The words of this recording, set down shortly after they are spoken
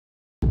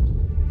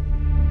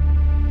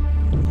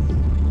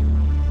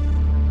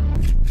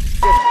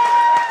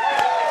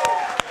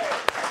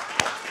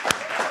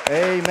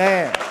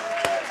Amen.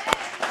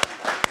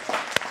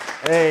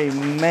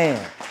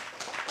 Amen.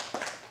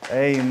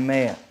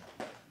 Amen.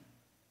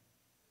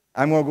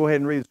 I'm going to go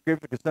ahead and read the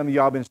scripture because some of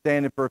y'all have been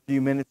standing for a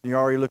few minutes and you're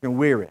already looking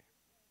weary.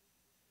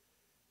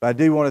 But I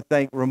do want to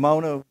thank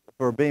Ramona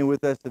for being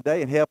with us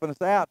today and helping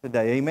us out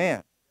today.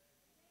 Amen.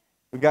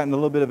 We've gotten a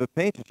little bit of a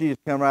pinch and she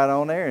just come right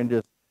on there and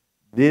just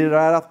did it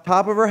right off the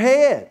top of her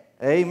head.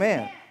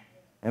 Amen.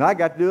 And I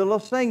got to do a little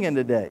singing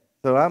today.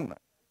 So I'm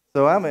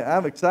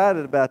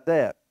excited about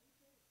that.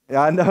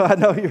 Yeah, I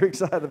know you're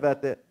excited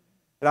about that.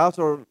 And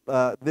also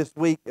this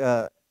week,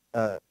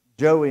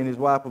 Joey and his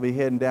wife will be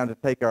heading down to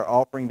take our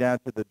offering down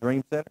to the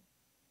Dream Center.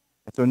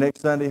 And so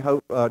next Sunday, or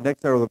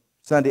the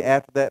Sunday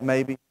after that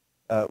maybe,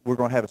 we're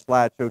going to have a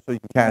slideshow so you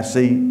can kind of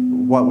see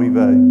what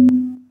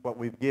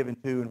we've given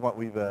to and what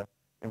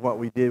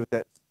we did with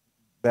that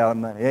amount of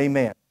money.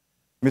 Amen.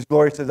 Miss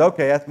Gloria says,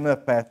 "Okay, that's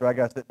enough, Pastor. I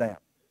got to sit down."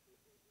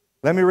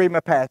 Let me read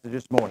my passage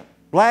this morning.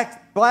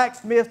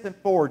 Blacksmiths and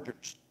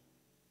Forgers.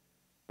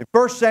 In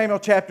 1 Samuel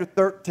chapter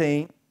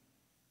 13,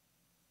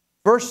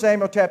 1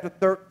 Samuel chapter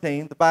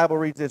 13, the Bible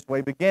reads this way,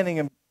 beginning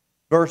in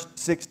verse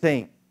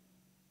 16.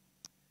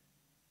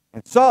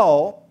 And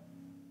Saul,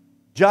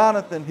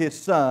 Jonathan his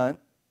son,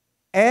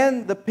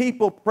 and the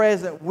people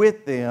present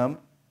with them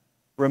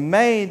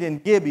remained in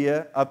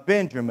Gibeah of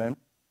Benjamin,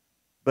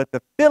 but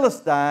the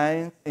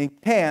Philistines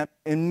encamped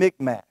in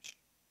Michmash.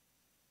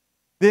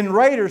 Then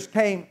raiders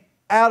came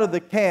out of the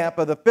camp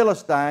of the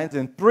Philistines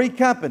in 3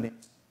 companies.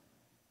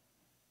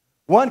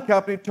 One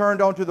company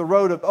turned onto the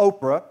road of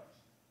Ophrah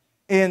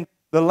in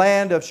the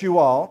land of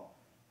Shual.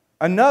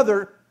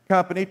 Another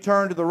company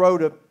turned to the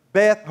road of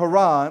Beth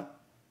Horon,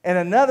 and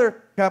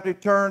another company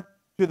turned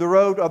to the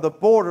road of the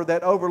border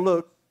that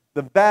overlooks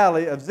the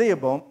valley of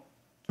Zebulun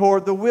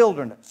toward the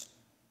wilderness.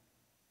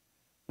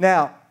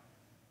 Now,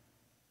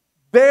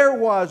 there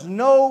was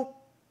no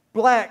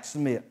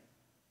blacksmith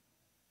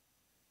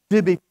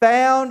to be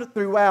found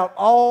throughout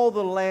all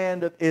the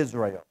land of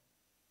Israel.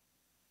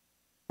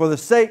 For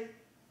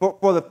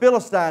the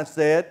Philistines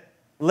said,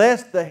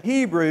 lest the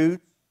Hebrews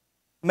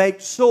make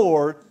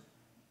swords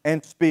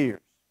and spears.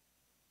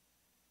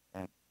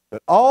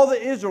 But all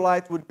the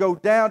Israelites would go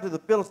down to the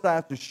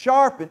Philistines to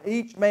sharpen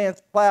each man's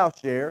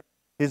plowshare,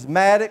 his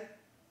mattock,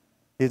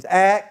 his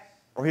axe,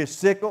 or his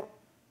sickle.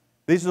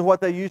 These are what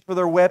they used for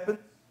their weapons.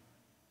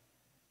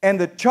 And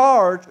the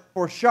charge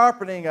for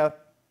sharpening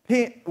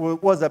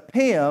was a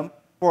pim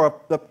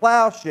for the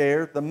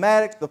plowshares, the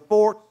mattocks, the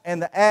forks,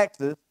 and the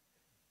axes,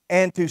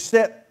 and to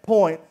set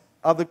points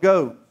of the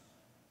goads.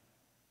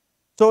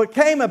 So it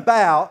came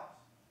about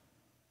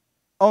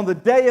on the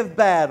day of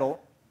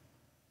battle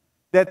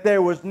that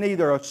there was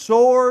neither a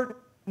sword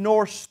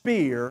nor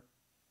spear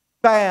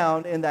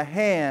found in the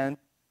hand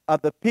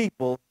of the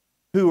people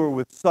who were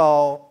with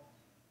Saul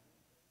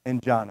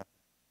and Jonathan.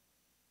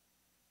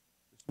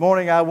 This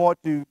morning I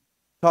want to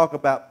talk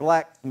about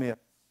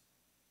blacksmiths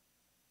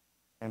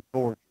and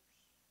forgers.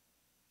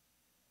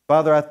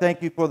 Father, I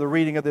thank you for the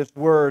reading of this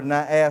word, and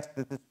I ask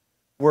that this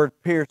word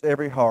pierce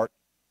every heart.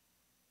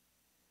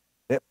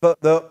 That,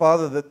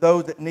 Father, that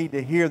those that need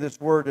to hear this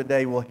word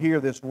today will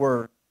hear this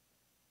word.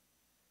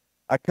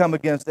 I come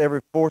against every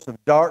force of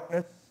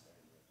darkness,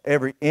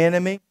 every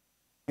enemy,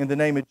 in the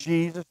name of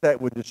Jesus, that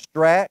would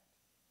distract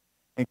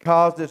and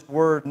cause this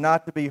word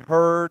not to be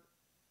heard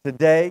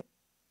today.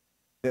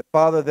 That,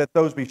 Father, that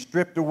those be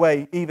stripped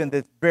away even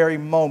this very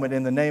moment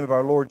in the name of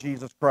our Lord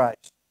Jesus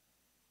Christ.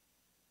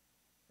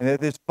 And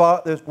that this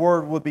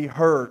word will be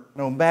heard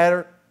no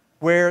matter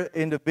where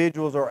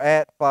individuals are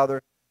at,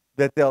 Father,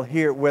 that they'll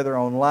hear it, whether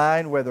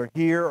online, whether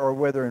here, or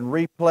whether in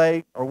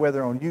replay, or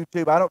whether on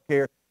YouTube. I don't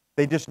care.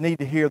 They just need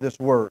to hear this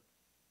word.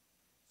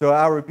 So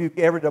I rebuke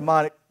every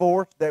demonic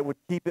force that would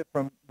keep it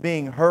from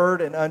being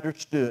heard and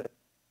understood.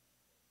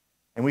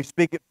 And we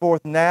speak it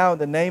forth now in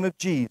the name of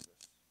Jesus.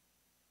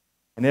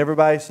 And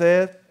everybody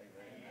says,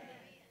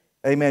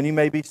 Amen. Amen. You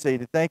may be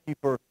seated. Thank you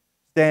for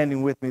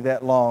standing with me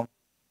that long.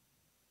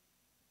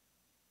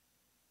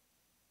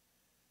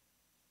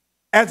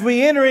 As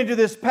we enter into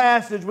this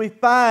passage, we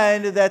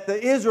find that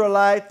the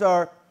Israelites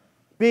are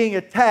being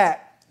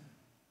attacked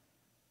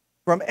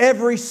from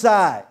every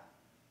side.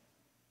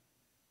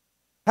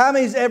 How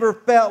many's ever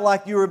felt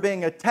like you were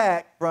being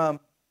attacked from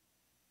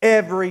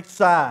every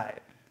side?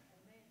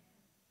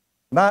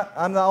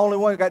 I'm the only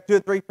one who got 2 or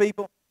 3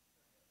 people.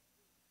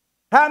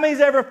 How many's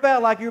ever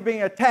felt like you're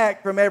being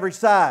attacked from every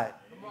side?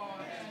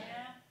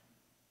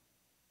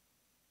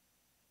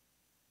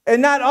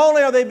 And not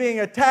only are they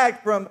being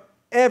attacked from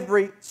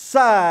every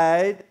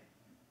side,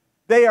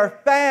 they are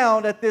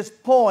found at this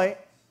point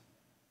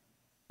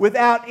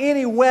without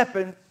any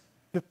weapons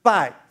to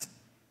fight.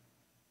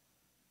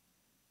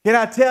 Can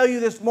I tell you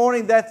this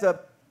morning, that's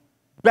a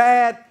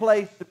bad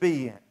place to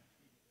be in.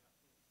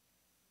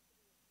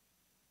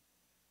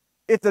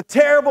 It's a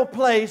terrible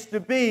place to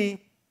be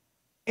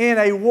in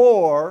a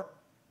war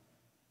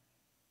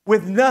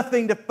with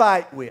nothing to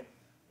fight with.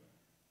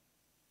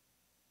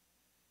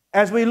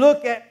 As we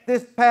look at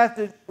this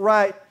passage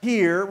right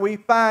here, we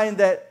find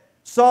that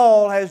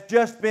Saul has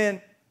just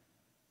been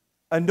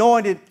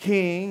anointed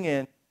king,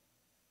 and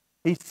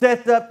he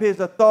sets up his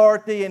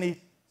authority and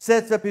he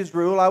sets up his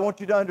rule. I want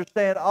you to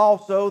understand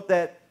also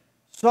that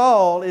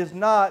Saul is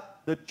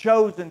not the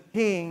chosen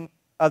king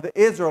of the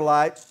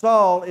Israelites.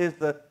 Saul is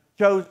the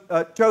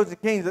chosen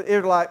king of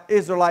the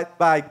Israelites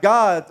by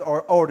God's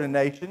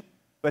ordination,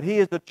 but he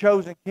is the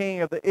chosen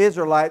king of the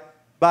Israelites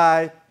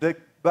by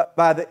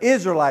the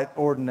Israelite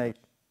ordination.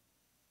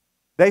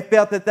 They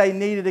felt that they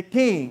needed a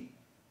king,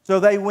 so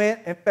they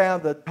went and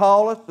found the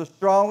tallest, the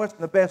strongest,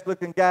 and the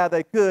best-looking guy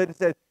they could and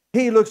said,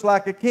 he looks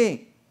like a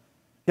king.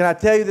 Can I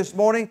tell you this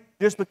morning,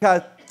 just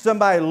because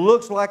somebody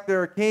looks like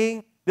they're a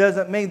king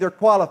doesn't mean they're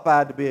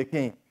qualified to be a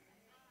king.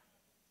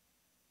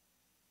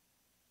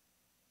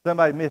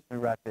 Somebody missed me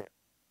right there.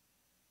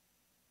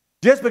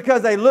 Just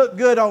because they look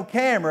good on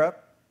camera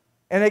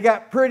and they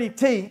got pretty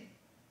teeth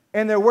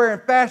and they're wearing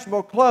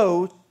fashionable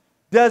clothes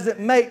doesn't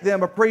make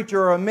them a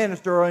preacher or a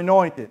minister or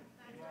anointed.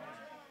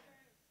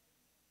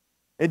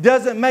 It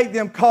doesn't make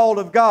them called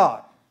of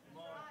God.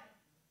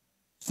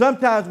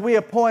 Sometimes we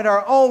appoint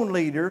our own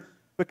leaders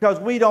because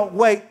we don't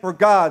wait for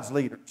God's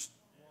leaders.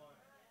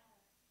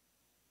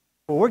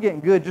 Well, we're getting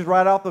good just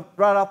right off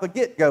the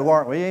get-go,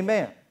 aren't we?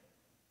 Amen.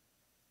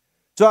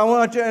 So I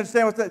want you to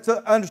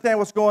understand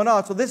what's going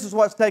on. So this is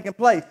what's taking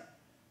place.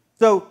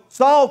 So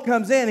Saul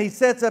comes in, he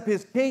sets up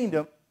his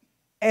kingdom,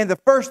 and the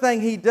first thing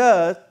he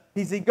does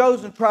is he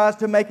goes and tries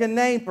to make a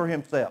name for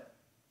himself.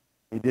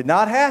 He did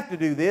not have to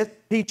do this.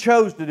 He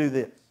chose to do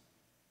this.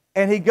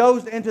 And he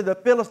goes into the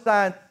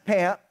Philistine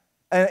camp,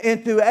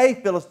 into a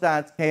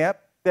Philistine's camp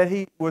that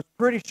he was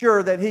pretty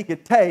sure that he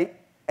could take,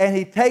 and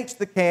he takes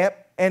the camp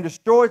and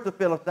destroys the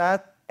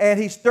Philistines, and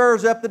he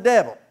stirs up the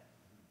devil.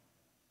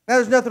 Now,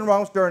 there's nothing wrong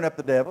with stirring up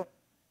the devil.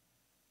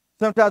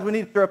 Sometimes we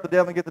need to stir up the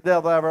devil and get the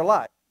devil out of our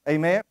life.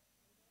 Amen?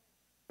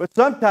 But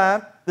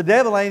sometimes the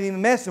devil ain't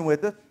even messing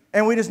with us,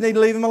 and we just need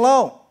to leave him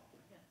alone.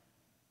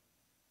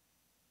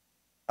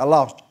 I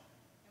lost you.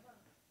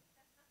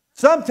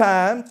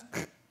 Sometimes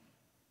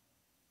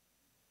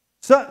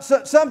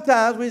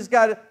we just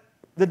got to,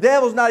 the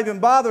devil's not even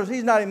bothering us,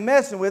 he's not even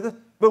messing with us,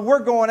 but we're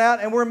going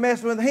out and we're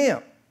messing with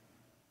him.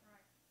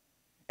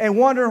 And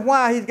wondering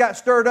why he's got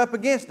stirred up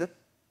against us.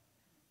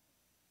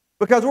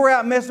 Because we're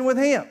out messing with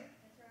him.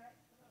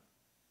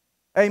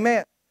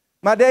 Amen.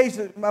 My dad used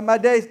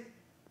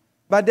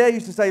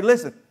to say,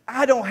 listen,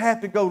 I don't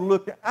have to go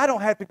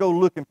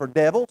looking for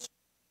devils.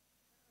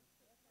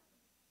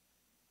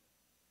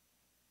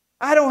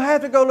 I don't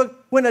have to go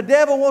look. When the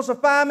devil wants to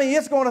find me,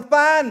 it's going to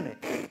find me.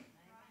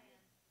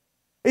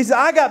 He said,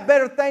 I got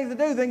better things to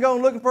do than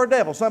going looking for a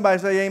devil. Somebody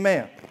say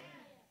amen.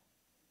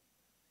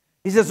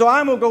 He says, so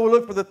I'm going to go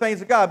look for the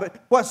things of God.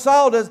 But what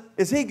Saul does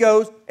is he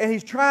goes and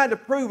he's trying to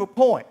prove a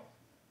point.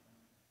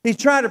 He's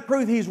trying to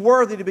prove he's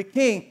worthy to be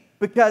king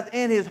because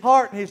in his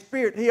heart and his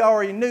spirit, he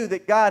already knew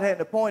that God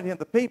hadn't appointed him,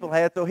 the people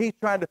had, so he's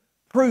trying to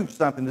prove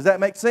something. Does that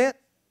make sense?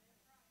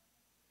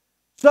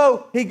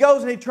 So he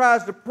goes and he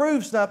tries to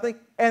prove something,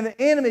 and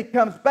the enemy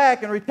comes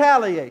back and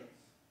retaliates.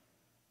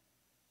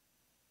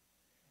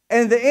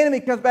 And the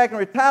enemy comes back and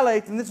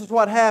retaliates, and this is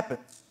what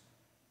happens.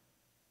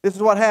 This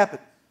is what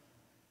happens.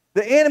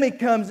 The enemy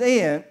comes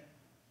in.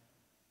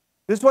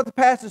 This is what the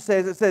passage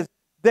says. It says,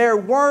 there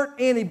weren't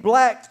any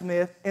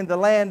blacksmiths in the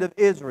land of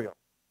Israel.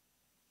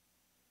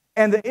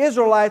 And the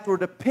Israelites were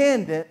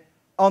dependent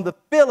on the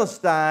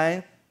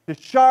Philistines to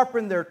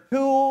sharpen their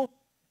tools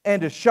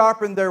and to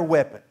sharpen their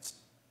weapons.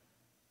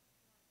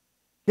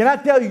 Can I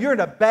tell you, you're in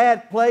a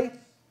bad place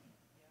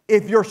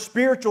if your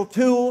spiritual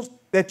tools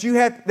that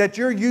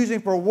you're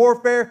using for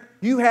warfare,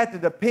 you have to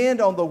depend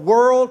on the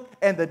world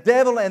and the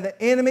devil and the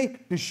enemy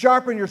to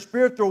sharpen your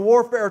spiritual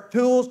warfare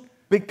tools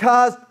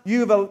because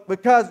you've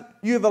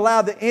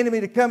allowed the enemy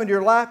to come into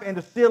your life and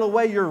to steal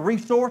away your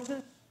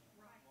resources.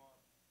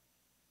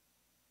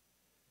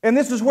 And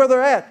this is where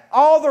they're at.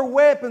 All their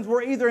weapons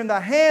were either in the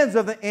hands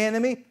of the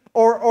enemy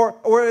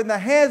or in the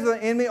hands of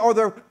the enemy, or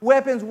their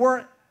weapons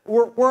weren't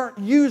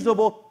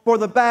usable for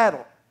the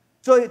battle.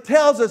 So it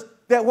tells us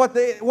that what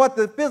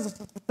the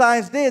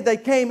Philistines did, they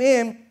came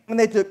in and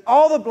they took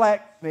all the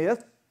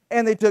blacksmiths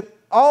and they took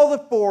all the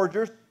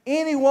forgers,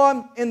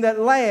 anyone in that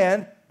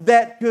land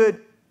that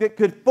could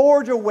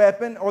forge a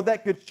weapon or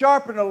that could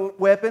sharpen a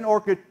weapon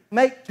or could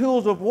make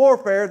tools of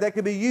warfare that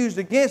could be used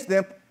against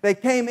them. They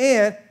came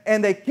in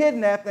and they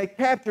kidnapped, they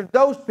captured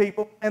those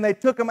people, and they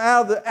took them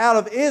out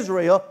of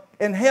Israel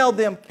and held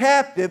them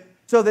captive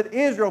so that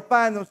Israel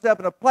found themselves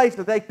in a place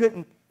that they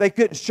couldn't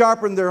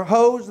sharpen their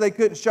hoes, they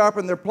couldn't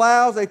sharpen their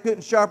plows, they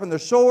couldn't sharpen their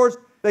swords,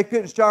 they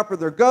couldn't sharpen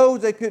their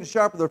goads, they couldn't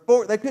sharpen their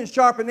forks, they couldn't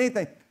sharpen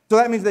anything. So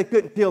that means they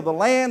couldn't till the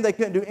land, they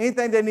couldn't do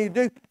anything they needed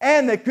to do,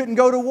 and they couldn't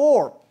go to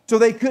war. So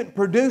they couldn't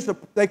produce a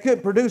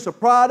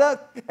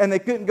product, and they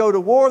couldn't go to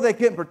war, they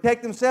couldn't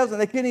protect themselves,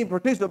 and they couldn't even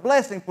produce a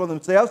blessing for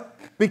themselves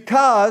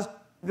because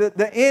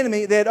the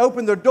enemy, they had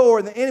opened their door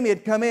and the enemy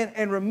had come in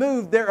and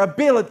removed their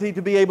ability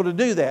to be able to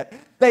do that.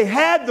 They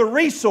had the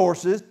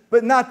resources,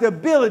 but not the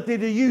ability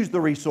to use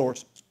the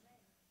resources.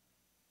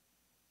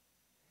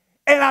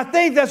 And I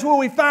think that's where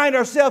we find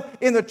ourselves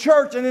in the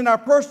church and in our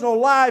personal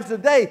lives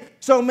today.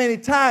 so many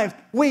times.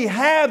 We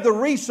have the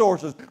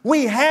resources.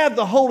 We have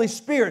the Holy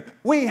Spirit.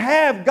 We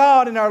have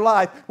God in our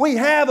life. We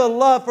have a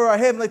love for our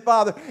Heavenly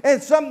Father.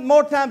 And some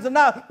more times than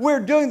not, we're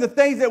doing the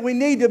things that we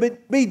need to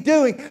be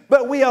doing.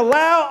 But we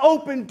allow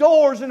open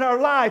doors in our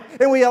life,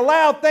 and we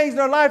allow things in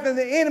our life, and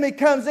the enemy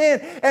comes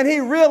in, and he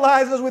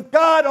realizes with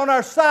God on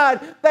our side,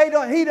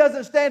 he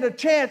doesn't stand a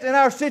chance in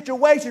our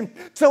situation.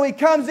 So he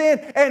comes in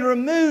and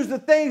removes the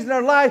things in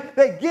our life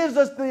that gives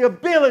us the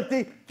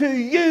ability to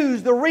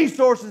use the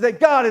resources that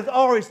God has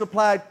already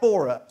supplied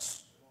for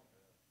us.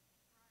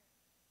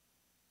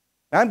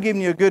 I'm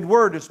giving you a good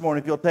word this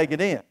morning if you'll take it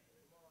in.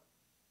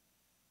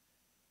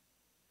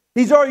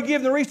 He's already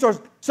given the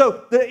resources.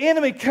 So the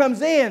enemy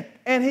comes in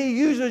and he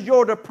uses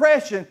your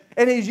depression,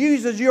 and he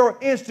uses your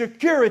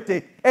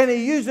insecurity, and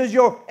he uses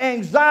your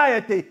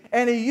anxiety,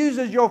 and he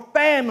uses your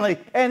family,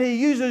 and he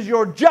uses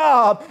your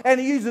job, and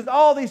he uses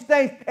all these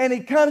things, and he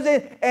comes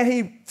in and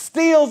he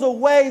steals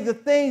away the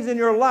things in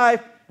your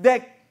life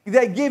that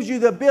gives you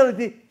the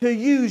ability to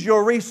use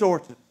your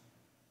resources.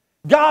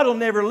 God will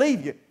never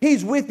leave you.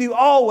 He's with you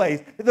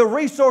always. The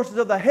resources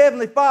of the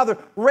Heavenly Father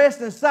rest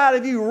inside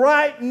of you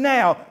right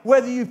now,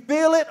 whether you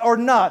feel it or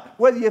not,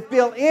 whether you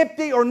feel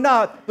empty or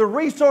not. The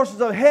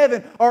resources of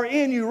heaven are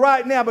in you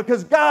right now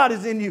because God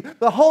is in you.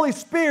 The Holy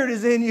Spirit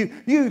is in you.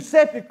 You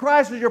accepted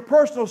Christ as your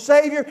personal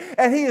Savior,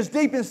 and He is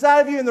deep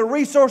inside of you, and the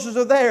resources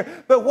are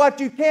there. But what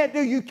you can't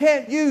do, you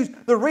can't use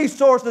the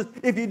resources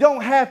if you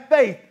don't have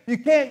faith. You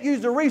can't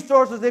use the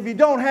resources if you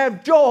don't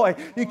have joy.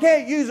 You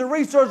can't use the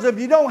resources if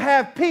you don't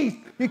have peace.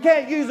 You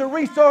can't use the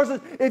resources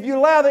if you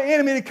allow the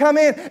enemy to come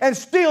in and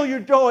steal your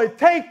joy,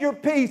 take your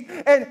peace,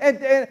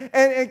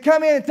 and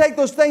come in and take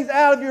those things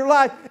out of your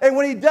life. And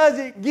when he does,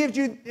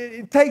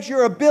 it takes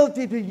your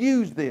ability to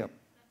use them.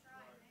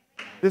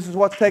 This is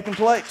what's taking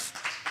place.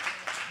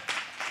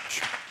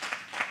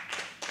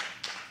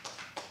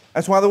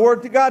 That's why the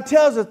Word of God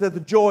tells us that the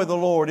joy of the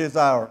Lord is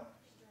ours.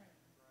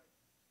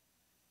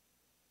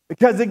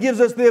 Because it gives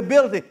us the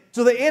ability.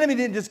 So the enemy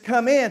didn't just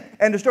come in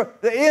and destroy.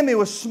 The enemy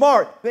was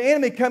smart. The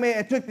enemy came in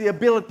and took the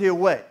ability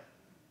away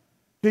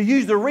to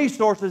use the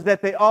resources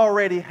that they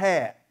already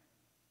had.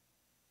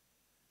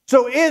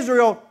 So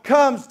Israel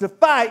comes to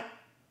fight,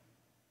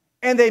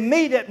 and they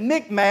meet at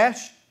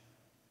Michmash,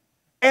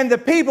 and the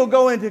people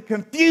go into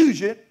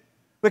confusion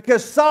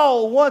because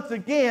Saul once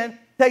again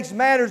takes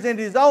matters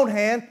into his own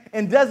hand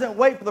and doesn't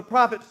wait for the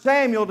prophet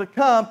Samuel to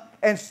come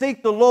and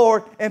seek the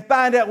Lord and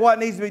find out what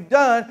needs to be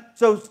done.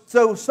 So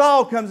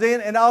Saul comes in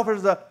and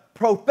offers a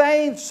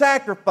profane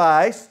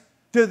sacrifice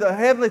to the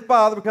Heavenly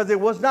Father because it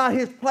was not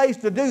his place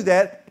to do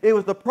that. It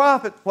was the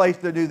prophet's place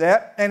to do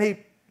that. And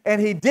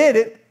he did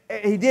it.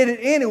 He did it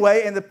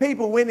anyway, and the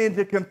people went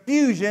into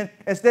confusion.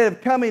 Instead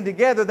of coming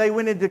together, they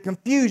went into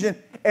confusion,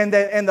 and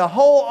the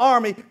whole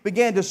army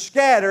began to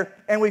scatter.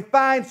 And we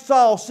find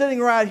Saul sitting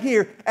right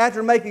here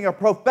after making a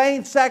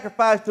profane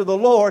sacrifice to the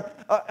Lord,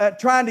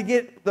 trying to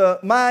get the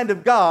mind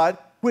of God,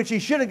 which he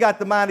should have got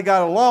the mind of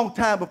God a long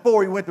time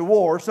before he went to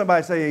war.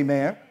 Somebody say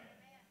amen.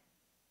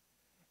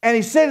 And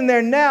he's sitting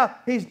there now.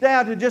 He's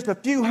down to just a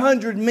few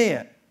hundred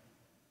men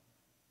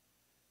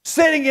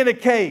sitting in a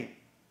cave.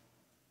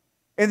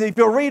 And if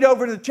you'll read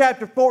over to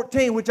chapter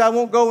 14, which I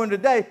won't go into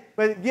today,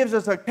 but it gives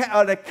us an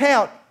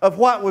account of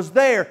what was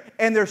there.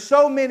 And there's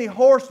so many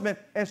horsemen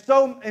and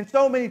so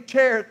many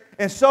chariots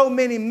and so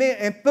many men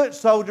and foot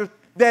soldiers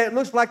that it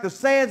looks like the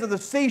sands of the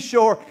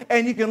seashore.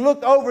 And you can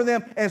look over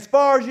them as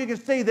far as you can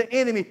see the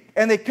enemy.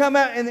 And they come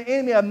out, and the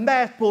enemy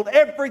amassed, pulled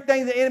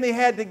everything the enemy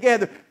had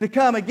together to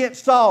come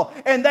against Saul.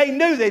 And they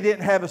knew they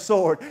didn't have a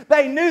sword.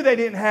 They knew they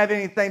didn't have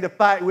anything to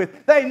fight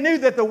with. They knew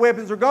that the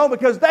weapons were gone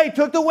because they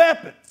took the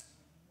weapons.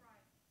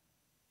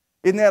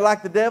 Isn't that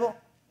like the devil?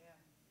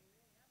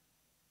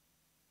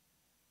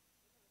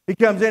 He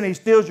comes in, he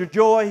steals your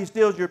joy, he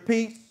steals your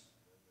peace.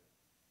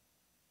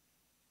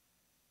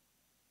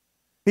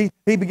 He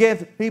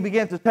begins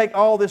to take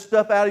all this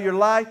stuff out of your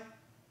life.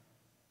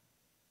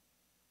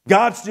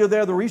 God's still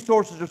there, the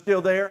resources are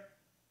still there.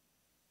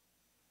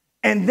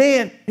 And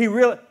then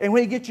when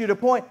he gets you to the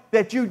point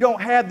that you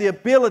don't have the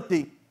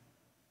ability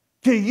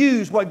to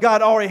use what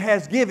God already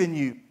has given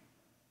you,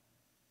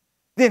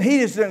 then he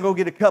just doesn't go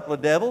get a couple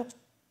of devils.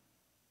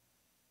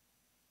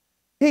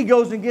 He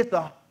goes and gets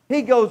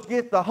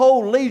the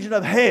whole legion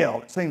of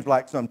hell, it seems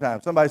like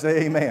sometimes. Somebody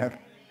say amen.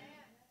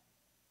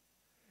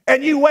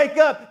 And you wake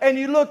up and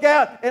you look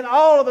out, and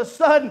all of a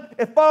sudden,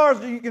 as far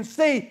as you can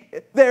see,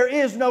 there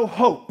is no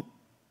hope.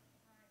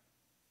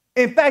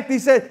 In fact, he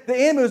said the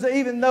enemy was,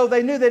 even though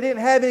they knew they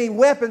didn't have any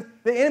weapons,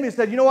 the enemy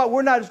said, you know what,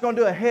 we're not just going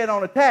to do a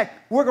head-on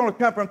attack. We're going to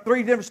come from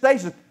 3 different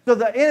stations. So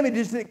the enemy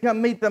just didn't come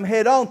meet them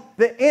head-on.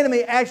 The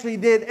enemy actually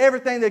did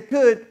everything they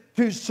could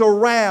to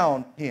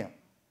surround him.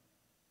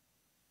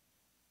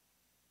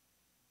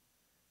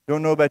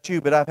 Don't know about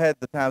you, but I've had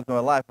the times in my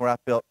life where I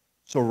felt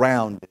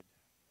surrounded.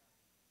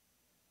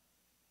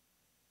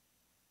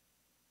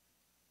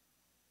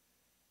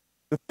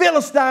 The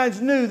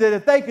Philistines knew that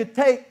if they could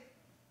take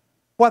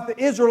what the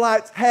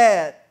Israelites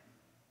had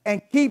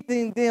and keep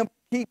them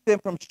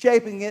from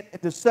shaping it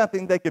into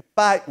something they could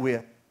fight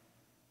with,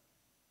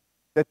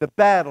 that the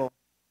battle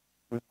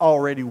was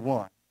already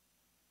won.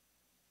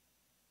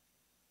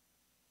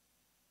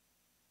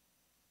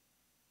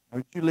 I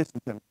want you to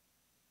listen to me.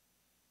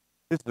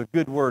 This is a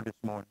good word this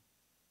morning.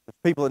 There's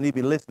people that need to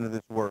be listening to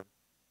this word.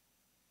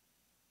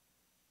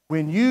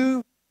 When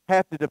you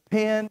have to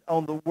depend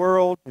on the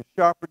world to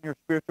sharpen your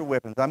spiritual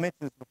weapons, I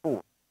mentioned this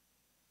before.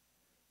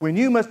 When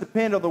you must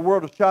depend on the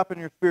world to sharpen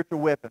your spiritual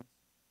weapons,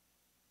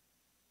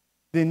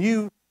 then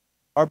you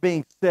are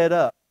being set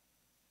up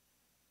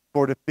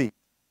for defeat.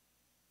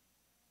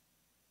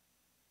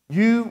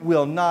 You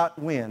will not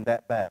win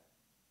that battle.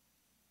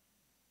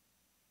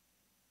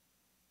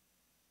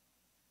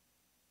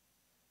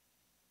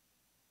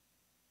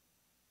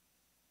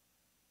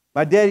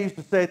 My dad used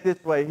to say it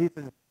this way. He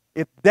says,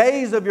 if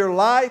days of your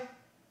life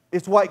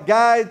is what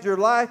guides your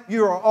life,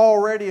 you are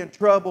already in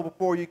trouble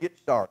before you get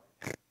started.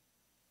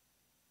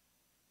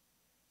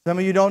 Some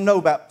of you don't know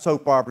about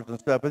soap operas and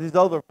stuff, but these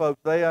older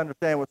folks, they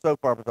understand what soap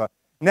operas are.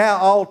 Now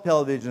all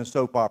television is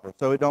soap operas,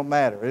 so it don't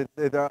matter.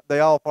 They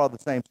all follow the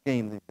same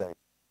scheme these days.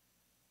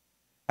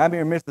 How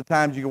many miss the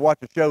times you can watch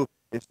a show,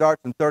 it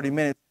starts in 30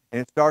 minutes,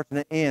 and it starts and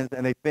it ends,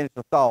 and they finish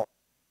the thought.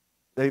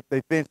 They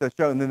finish the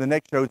show, and then the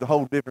next show is a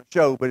whole different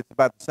show, but it's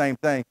about the same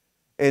thing.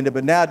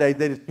 But nowadays,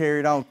 they just carry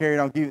it on.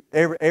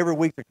 Every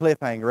week's a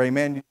cliffhanger,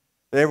 amen?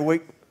 Every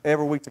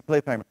week's a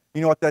cliffhanger.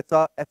 You know what that's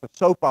a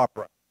soap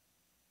opera.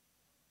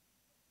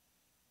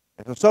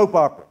 It's a soap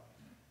opera.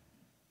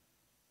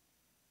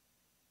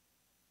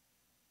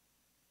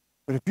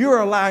 But if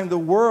you're allowing the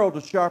world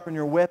to sharpen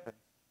your weapons,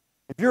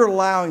 if you're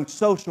allowing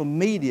social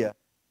media,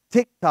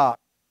 TikTok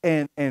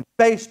and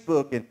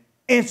Facebook and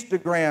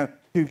Instagram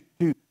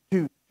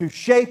to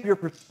shape your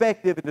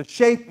perspective and to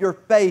shape your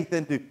faith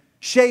and to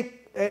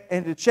shape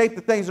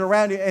the things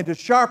around you and to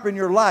sharpen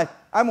your life,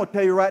 I'm going to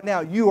tell you right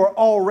now, you are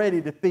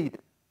already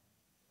defeated.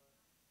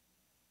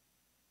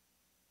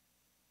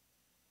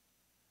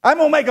 I'm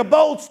going to make a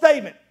bold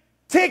statement.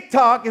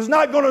 TikTok is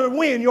not going to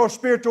win your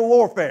spiritual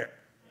warfare.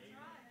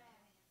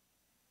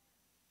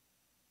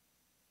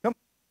 Come.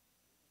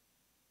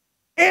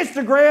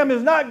 Instagram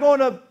is not going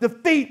to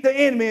defeat the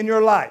enemy in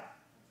your life.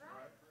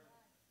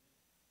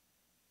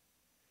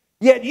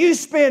 Yet you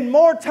spend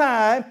more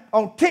time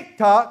on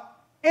TikTok,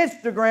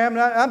 Instagram, and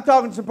I'm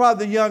talking to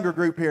probably the younger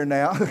group here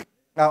now.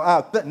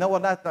 No, well,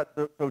 that's not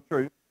so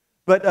true.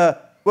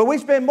 But we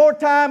spend more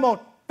time on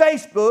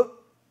Facebook,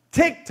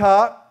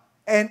 TikTok,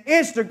 and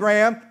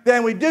Instagram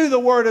than we do the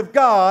Word of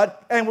God,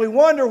 and we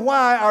wonder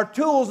why our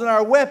tools and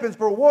our weapons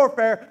for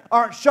warfare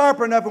aren't sharp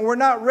enough and we're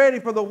not ready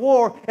for the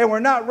war and we're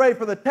not ready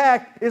for the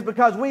attack is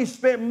because we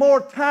spent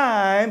more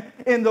time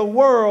in the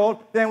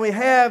world than we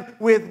have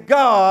with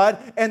God,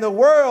 and the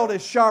world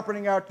is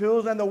sharpening our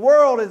tools, and the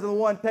world is the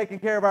one taking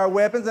care of our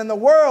weapons, and the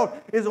world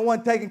is the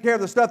one taking care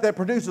of the stuff that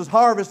produces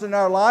harvest in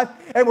our life,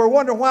 and we're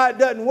wondering why it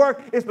doesn't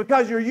work. It's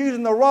because you're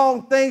using the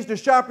wrong things to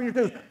sharpen your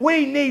tools.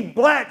 We need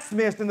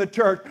blacksmiths in the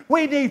church.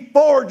 We need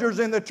forgers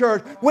in the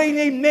church. We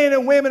need men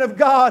and women of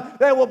God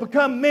that will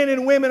become men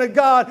and women of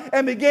God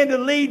and begin to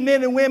lead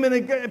men and women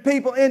and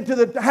people into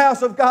the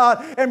house of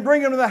God and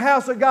bring them to the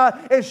house of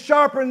God and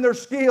sharpen their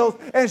skills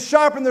and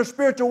sharpen their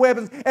spiritual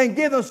weapons and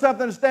give them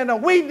something to stand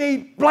on. We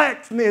need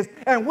blacksmiths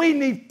and we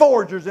need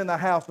forgers in the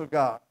house of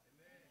God.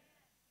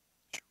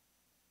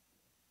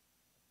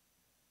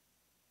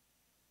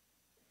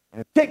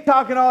 And if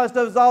TikTok and all that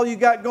stuff is all you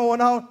got going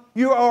on,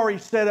 you're already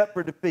set up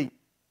for defeat.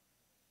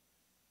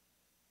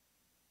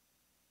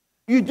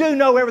 You do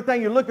know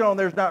everything you're looking on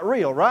there is not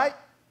real, right?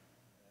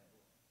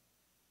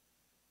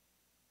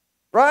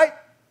 Right?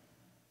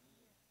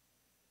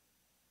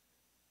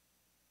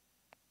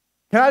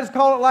 Can I just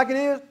call it like it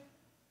is?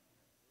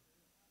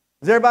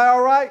 Is everybody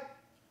all right?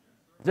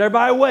 Is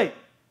everybody awake?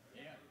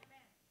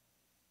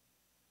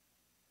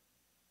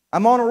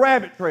 I'm on a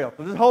rabbit trail,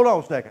 so just hold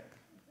on a second.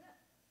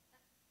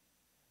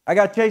 I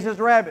got to chase this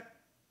rabbit.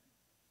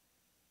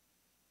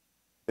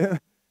 The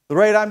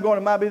rate I'm going,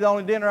 it might be the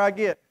only dinner I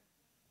get.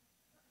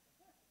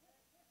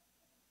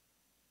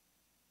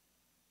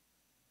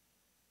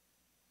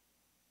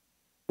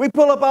 We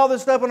pull up all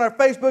this stuff on our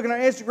Facebook and our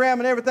Instagram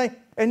and everything,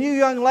 and you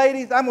young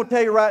ladies, I'm going to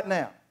tell you right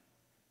now,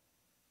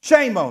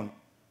 shame on you.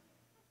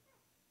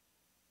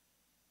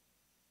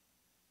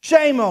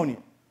 Shame on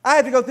you. I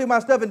have to go through my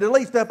stuff and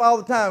delete stuff all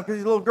the time because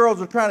these little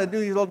girls are trying to do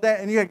these little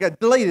dance, and you have to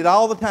delete it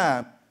all the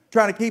time,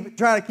 trying to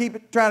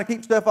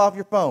keep stuff off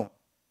your phone.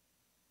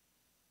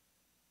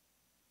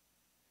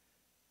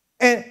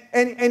 And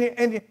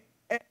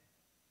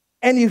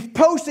you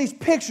post these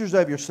pictures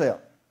of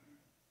yourself.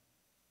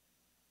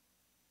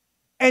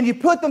 And you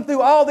put them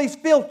through all these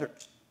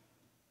filters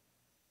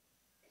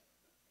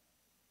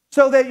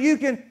so that you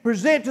can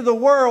present to the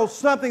world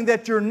something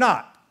that you're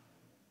not.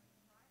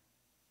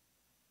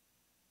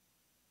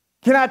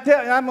 Can I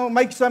tell you, I'm going to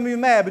make some of you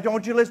mad, but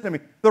don't you listen to me.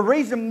 The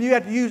reason you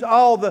have to use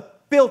all the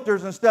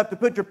filters and stuff to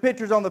put your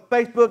pictures on the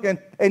Facebook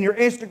and your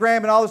Instagram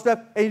and all this stuff,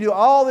 and you do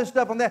all this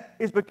stuff on that,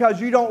 is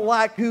because you don't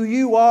like who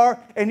you are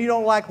and you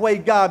don't like the way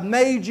God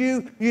made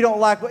you. You don't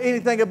like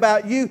anything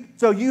about you,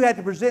 so you have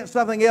to present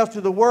something else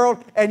to the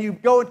world, and you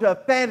go into a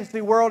fantasy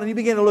world and you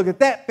begin to look at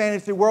that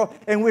fantasy world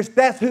in which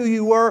that's who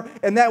you were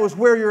and that was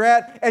where you're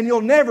at, and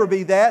you'll never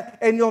be that,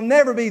 and you'll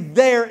never be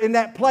there in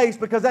that place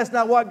because that's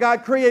not what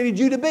God created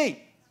you to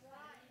be.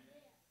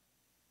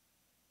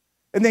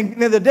 And then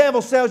the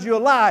devil sells you a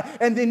lie,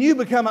 and then you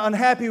become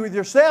unhappy with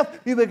yourself,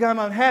 you become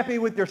unhappy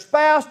with your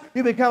spouse,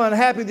 you become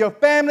unhappy with your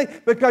family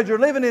because you're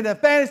living in a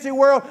fantasy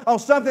world on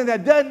something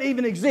that doesn't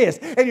even exist.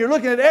 And you're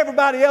looking at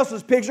everybody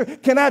else's picture.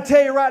 Can I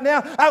tell you right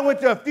now, I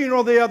went to a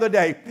funeral the other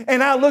day,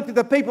 and I looked at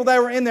the people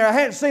that were in there. I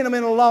hadn't seen them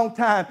in a long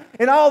time.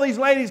 And all these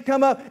ladies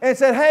come up and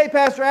said, "Hey,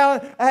 Pastor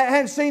Allen, I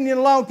hadn't seen you in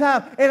a long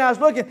time." And I was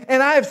looking,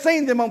 and I have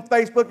seen them on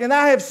Facebook, and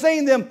I have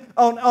seen them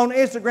on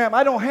Instagram.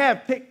 I don't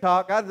have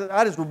TikTok.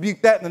 I just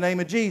rebuke that in the name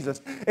of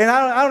Jesus. And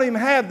I don't even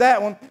have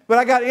that one, but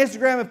I got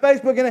Instagram and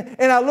Facebook,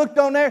 and I looked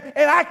on there,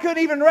 and I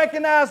couldn't even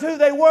recognize who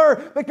they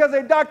were because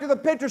they doctored the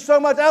picture so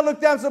much. I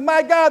looked down and said,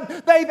 "My God,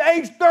 they've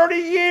aged 30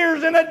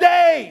 years in a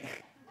day."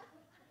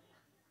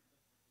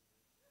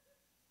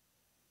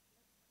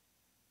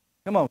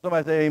 Come on,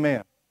 somebody say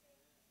amen.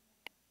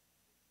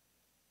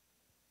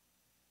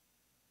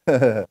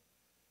 I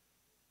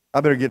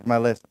better get to my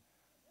lesson.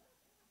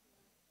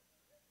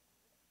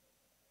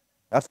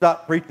 I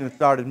stopped preaching and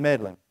started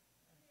meddling.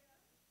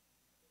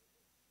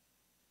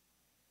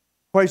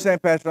 What are you saying,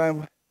 Pastor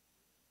Allen?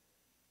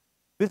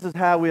 This is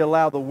how we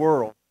allow the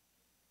world.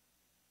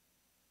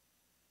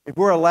 If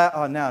we're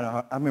allowed,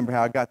 no, I remember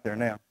how I got there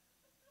now.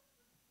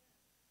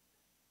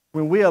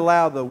 When we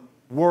allow the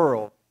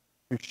world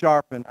to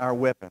sharpen our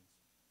weapons,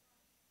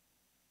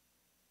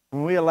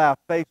 when we allow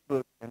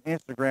Facebook and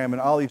Instagram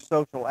and all these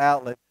social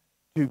outlets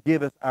to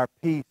give us our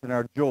peace and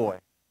our joy,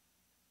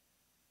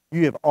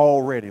 you have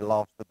already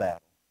lost the battle.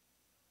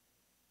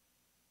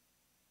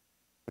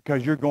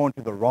 Because you're going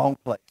to the wrong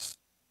place.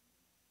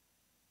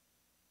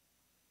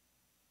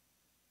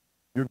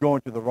 You're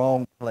going to the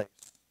wrong place.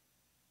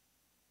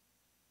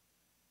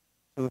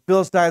 So the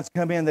Philistines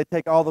come in, they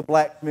take all the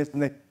blacksmiths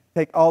and they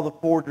take all the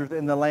forgers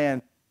in the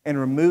land and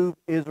remove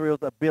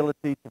Israel's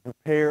ability to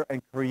prepare and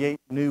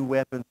create new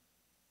weapons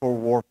for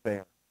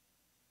warfare.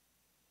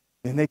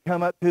 And they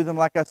come up to them,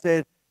 like I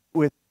said,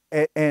 when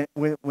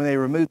they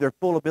remove their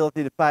full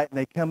ability to fight, and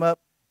they come up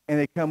and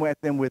they come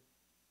at them with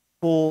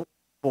full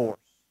force.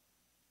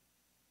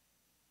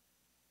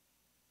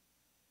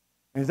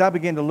 And as I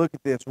begin to look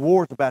at this,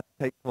 war is about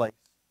to take place.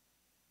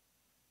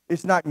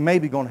 It's not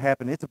maybe going to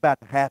happen. It's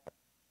about to happen.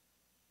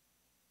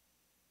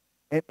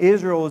 And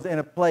Israel is in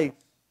a place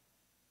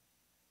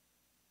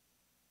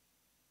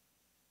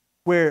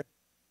where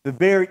the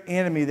very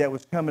enemy that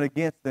was coming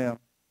against them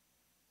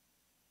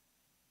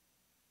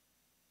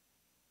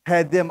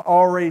had them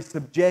already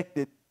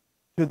subjected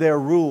to their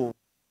rule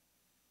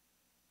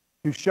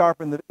to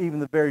sharpen even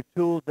the very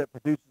tools that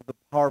produces the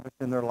harvest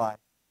in their life.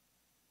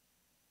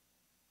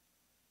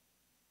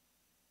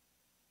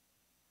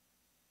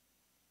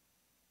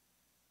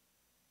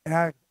 And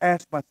I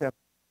asked myself,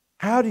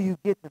 how do you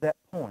get to that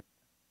point?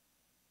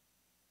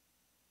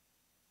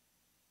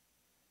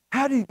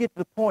 How do you get to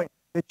the point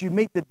that you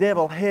meet the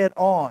devil head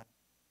on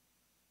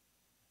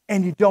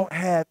and you don't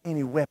have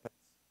any weapons?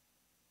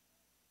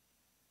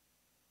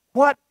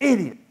 What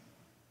idiot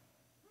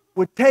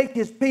would take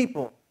his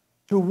people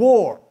to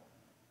war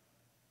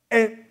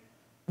and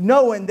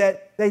knowing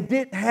that they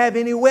didn't have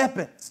any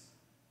weapons?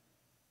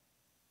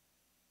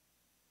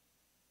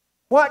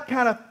 What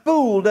kind of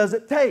fool does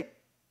it take?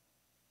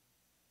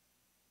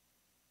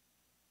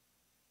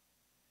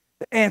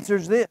 The answer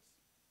is this.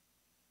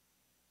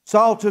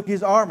 Saul took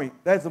his army.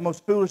 That's the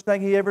most foolish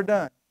thing he ever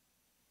done.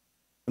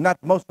 Not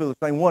the most foolish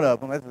thing, one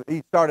of them.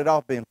 He started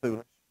off being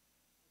foolish.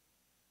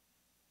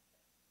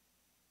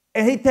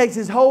 And he takes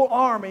his whole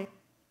army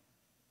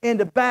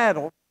into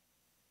battle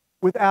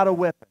without a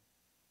weapon.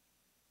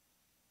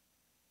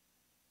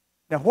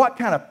 Now, what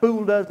kind of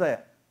fool does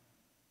that?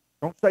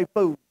 Don't say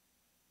fool.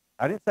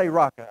 I didn't say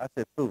rocker. I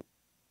said fool.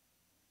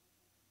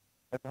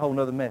 That's a whole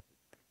other message.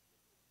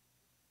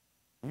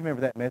 You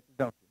remember that message,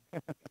 don't you?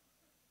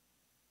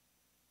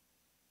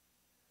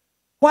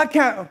 What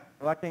kind of...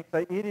 Well, I can't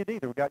say idiot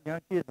either. We got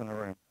young kids in the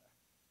room.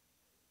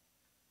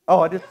 Oh,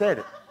 I just said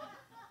it.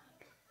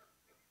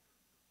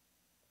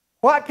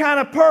 What kind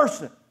of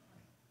person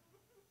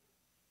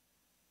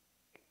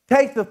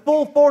takes the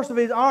full force of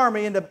his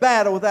army into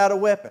battle without a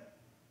weapon?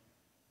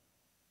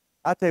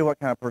 I'll tell you what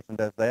kind of person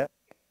does that.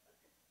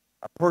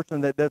 A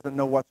person that doesn't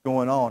know what's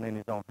going on in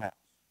his own house.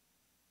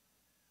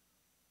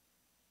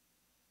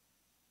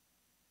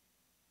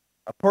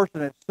 A person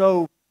that's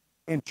so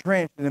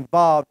entrenched and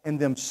involved in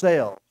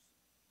themselves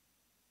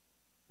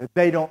that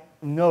they don't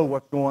know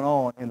what's going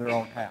on in their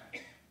own house.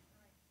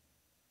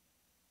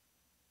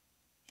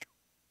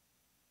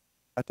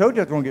 I told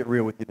you I was going to get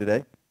real with you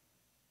today.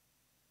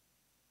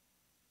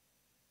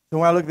 So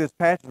when I look at this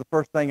passage, the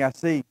first thing I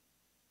see,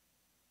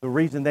 the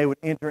reason they would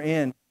enter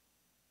in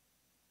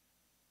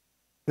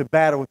to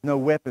battle with no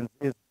weapons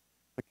is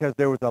because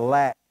there was a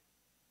lack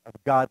of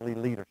godly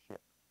leadership.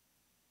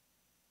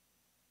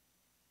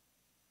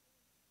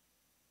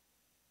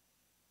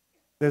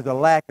 There's a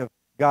lack of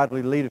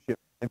godly leadership.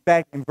 In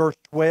fact, in verse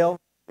 12,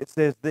 it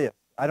says this.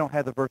 I don't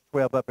have the verse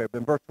 12 up there, but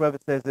in verse 12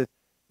 it says this: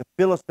 the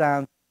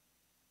Philistines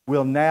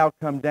will now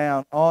come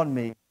down on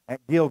me at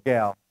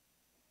Gilgal.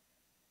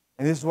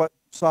 And this is what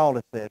Saul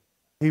has said.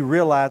 He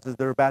realizes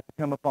they're about to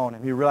come upon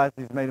him. He realizes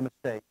he's made a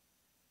mistake.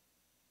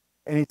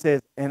 And he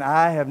says, and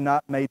I have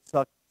not made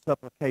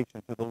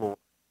supplication to the Lord.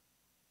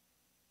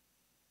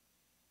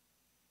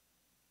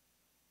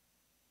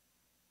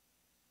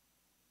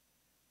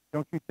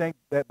 Don't you think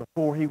that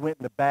before he went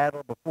into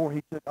battle, before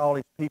he took all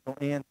his people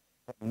in,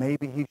 that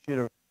maybe he should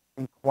have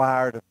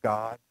inquired of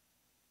God?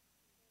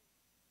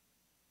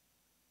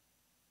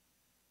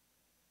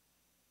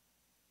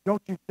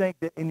 Don't you think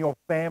that in your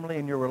family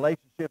and your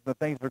relationships, the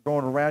things that are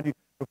going around you,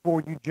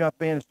 before you jump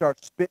in and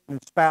start spitting and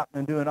spouting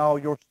and doing all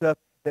your stuff,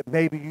 that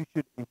maybe you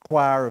should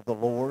inquire of the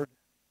Lord?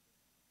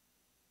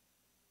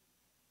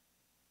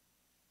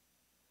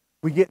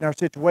 We get in our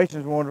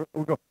situations,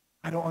 we go,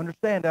 I don't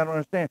understand.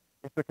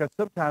 It's because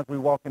sometimes we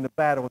walk into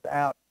battle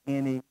without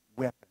any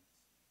weapons.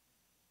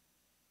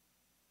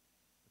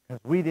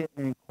 Because we didn't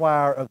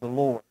inquire of the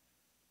Lord.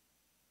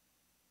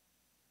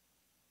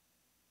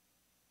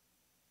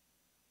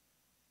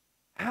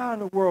 How in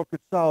the world could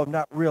Saul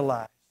not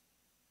realize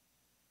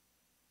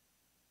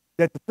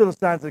that the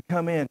Philistines had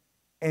come in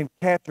and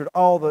captured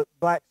all the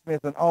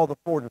blacksmiths and all the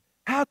forgers?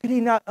 How could he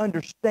not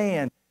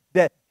understand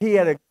that he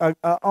had an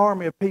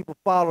army of people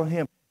following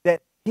him,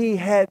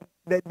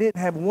 that didn't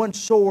have one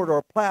sword or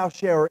a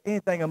plowshare or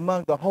anything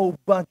among the whole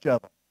bunch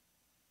of them?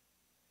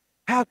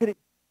 How could it?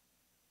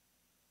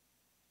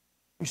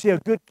 You see, a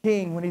good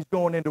king, when he's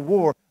going into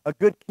war, a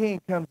good king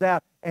comes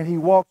out and he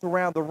walks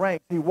around the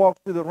ranks. He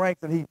walks through the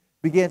ranks and he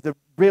begins to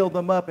build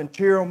them up and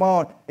cheer them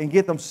on and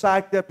get them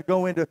psyched up to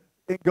go into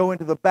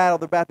the battle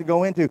they're about to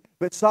go into.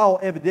 But Saul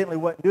evidently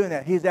wasn't doing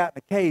that. He's out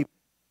in the cave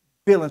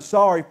feeling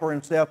sorry for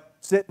himself,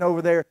 sitting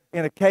over there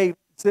in a cave,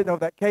 sitting over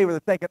that cave where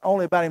they're thinking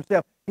only about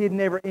himself. He had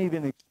never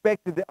even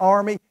expected the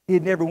army. He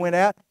had never went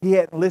out. He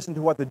hadn't listened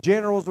to what the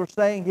generals were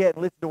saying. He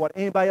hadn't listened to what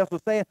anybody else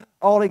was saying.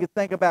 All he could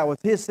think about was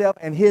himself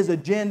and his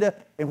agenda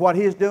and what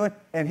he's doing.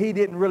 And he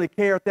didn't really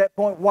care at that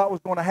point what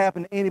was going to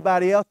happen to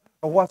anybody else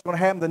or what's going to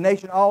happen to the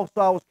nation. All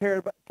Saul was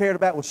cared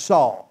about was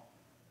Saul.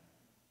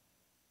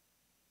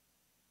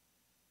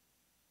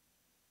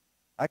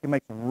 I can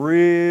make some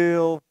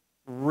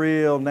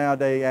real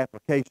nowadays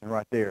application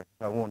right there if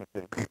I wanted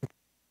to.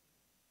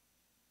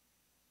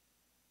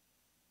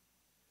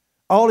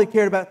 All he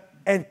cared about,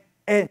 and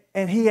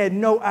he had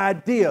no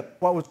idea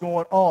what was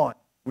going on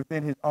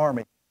within his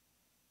army.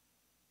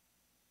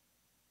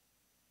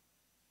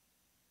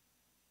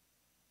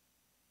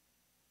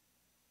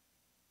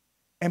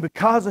 And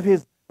because of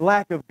his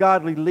lack of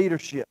godly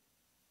leadership,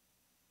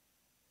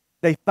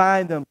 they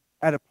find them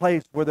at a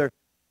place where they're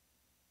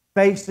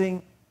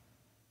facing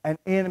an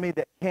enemy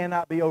that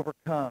cannot be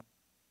overcome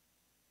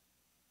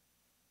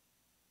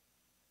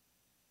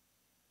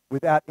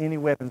without any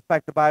weapons. In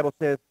fact, the Bible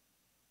says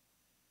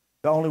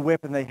the only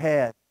weapon they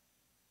had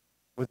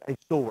was a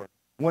sword,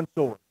 one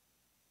sword,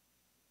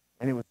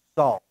 and it was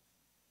Saul.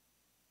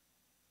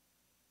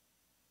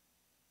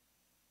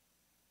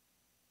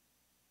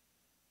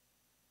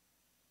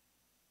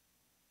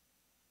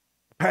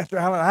 Pastor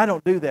Allen, I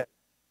don't do that.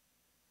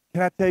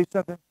 Can I tell you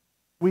something?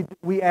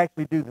 We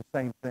actually do the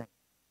same thing.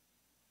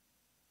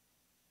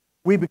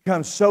 We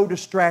become so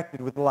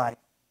distracted with life,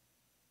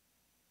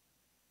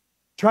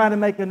 trying to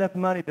make enough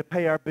money to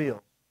pay our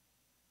bills,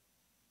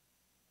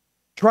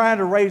 trying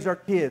to raise our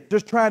kids,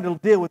 just trying to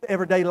deal with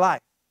everyday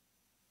life,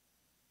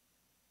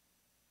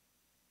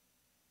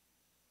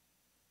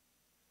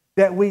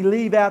 that we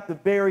leave out the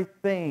very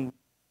thing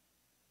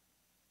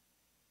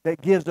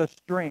that gives us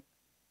strength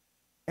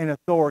and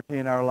authority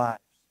in our lives.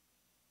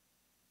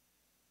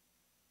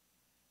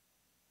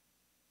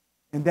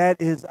 And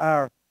that is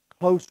our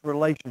close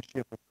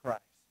relationship with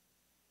Christ.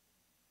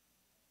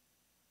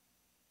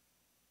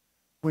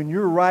 When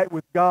you're right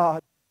with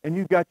God and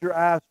you've got your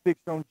eyes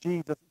fixed on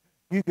Jesus,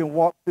 you can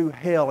walk through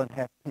hell and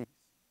have peace.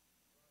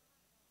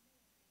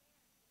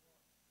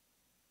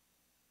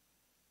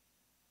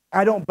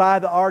 I don't buy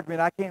the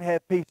argument, I can't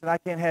have peace and I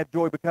can't have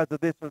joy because of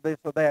this or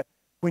that.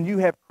 When you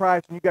have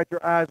Christ and you got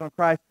your eyes on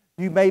Christ,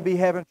 you may be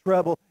having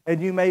trouble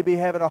and you may be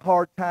having a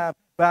hard time,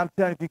 but I'm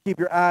telling you, if you keep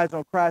your eyes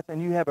on Christ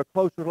and you have a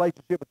close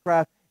relationship with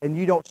Christ and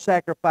you don't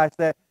sacrifice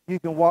that, you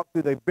can walk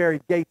through the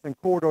very gates and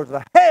corridors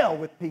of hell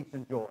with peace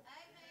and joy.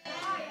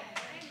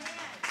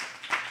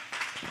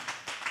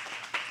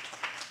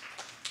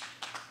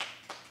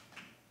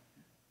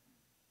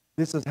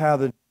 This is how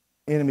the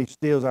enemy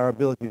steals our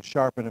ability to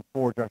sharpen and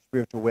forge our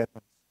spiritual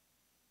weapons.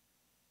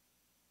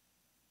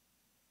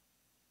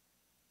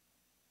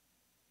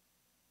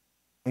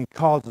 And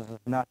causes us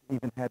not to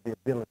even have the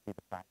ability to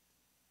fight.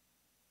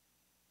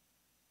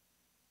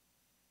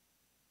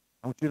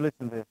 I want you to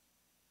listen to this.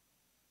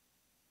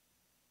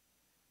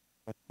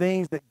 The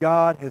things that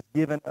God has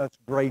given us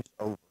grace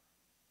over,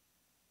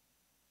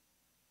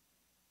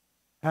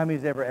 How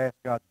many's ever asked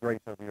God's grace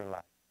over your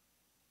life?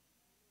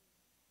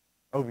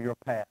 Over your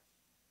past?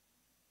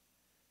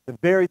 The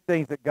very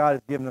things that God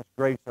has given us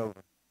grace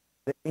over,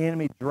 the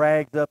enemy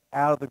drags up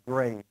out of the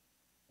grave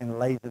and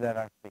lays it at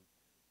our feet.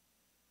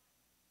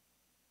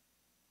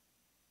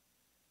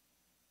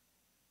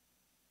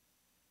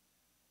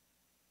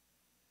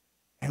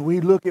 And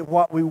we look at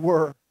what we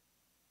were,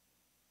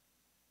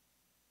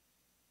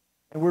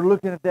 and we're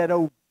looking at that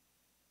old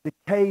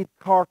decayed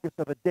carcass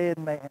of a dead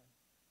man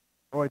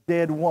or a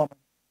dead woman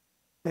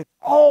that's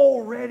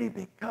already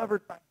been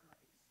covered by grace.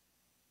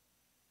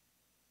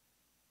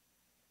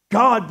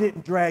 God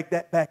didn't drag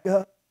that back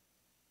up.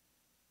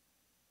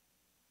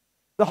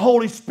 The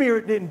Holy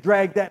Spirit didn't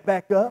drag that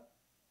back up.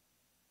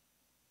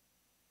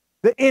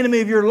 The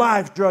enemy of your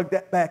life dragged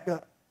that back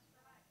up.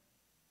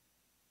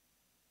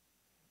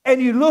 And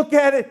you look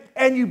at it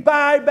and you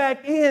buy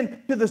back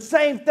in to the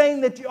same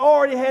thing that you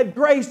already had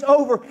grace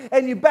over,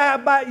 and you buy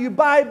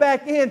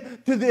back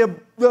in to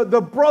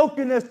the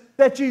brokenness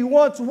that you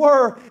once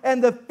were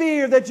and the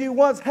fear that you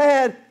once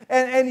had,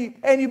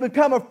 and you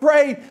become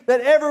afraid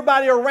that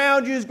everybody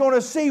around you is going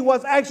to see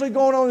what's actually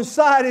going on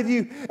inside of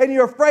you, and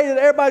you're afraid that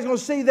everybody's going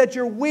to see that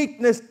your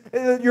weakness,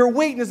 they're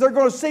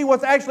going to see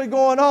what's actually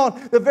going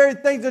on, the very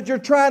things that you're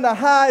trying to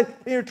hide,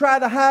 and you're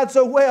trying to hide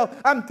so well.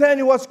 I'm telling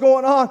you what's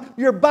going on.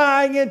 You're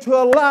buying into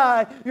a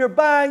lie. You're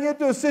buying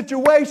into a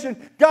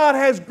situation. God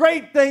has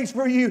great things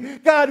for you.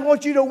 God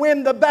wants you to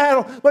win the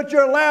battle, but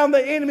you're allowing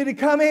the enemy to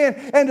come in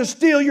and to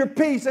steal your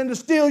peace and to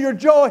steal your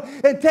joy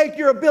and take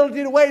your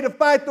ability away to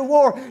fight the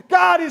war.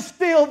 God is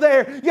still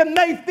there. You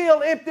may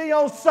feel empty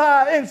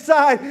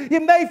inside. You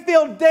may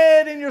feel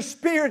dead in your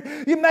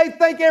spirit. You may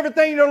think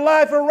everything in your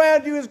life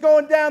around you is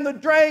going down the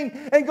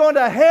drain and going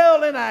to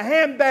hell in a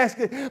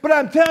handbasket. But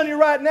I'm telling you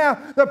right now,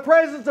 the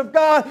presence of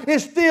God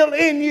is still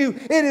in you.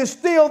 It is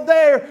still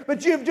there,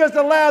 but you've just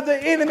allowed the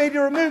enemy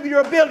to remove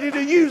your ability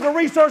to use the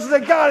resources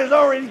that God has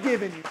already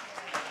given you.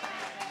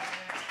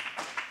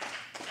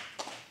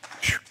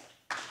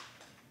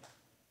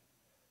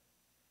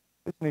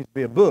 This needs to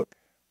be a book.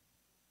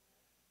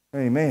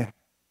 Amen.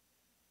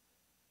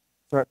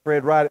 That's right,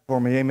 Fred, write it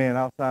for me. Amen.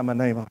 I'll sign my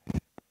name on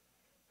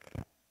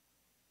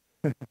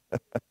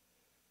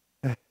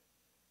it.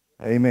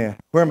 Amen.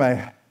 Where am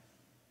I?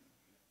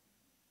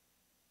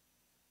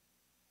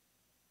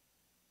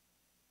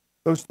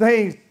 Those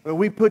things that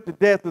we put to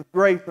death with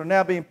grace are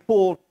now being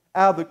pulled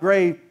out of the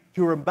grave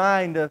to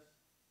remind us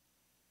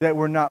that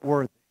we're not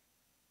worthy.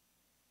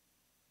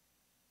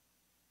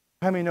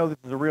 How many know this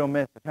is a real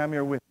message? How many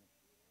are with me?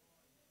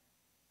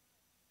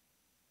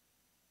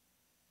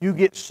 You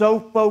get so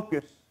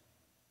focused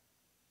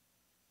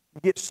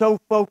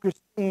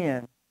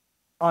in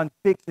on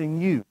fixing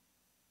you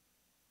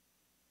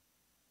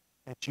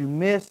that you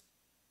miss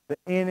the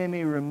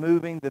enemy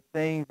removing the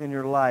things in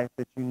your life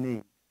that you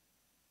need.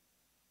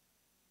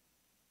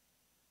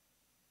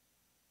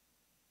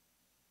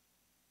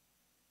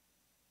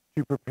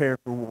 To prepare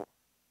for war.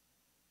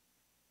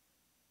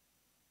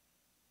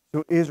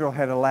 So Israel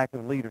had a lack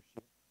of leadership.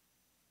 The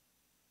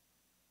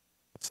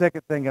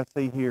second thing I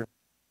see here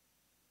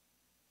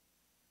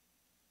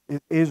is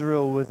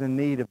Israel was in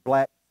need of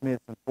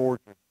blacksmiths and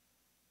forgers,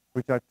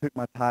 which I took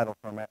my title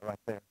from that right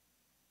there.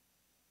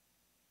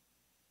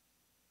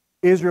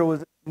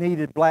 Israel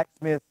needed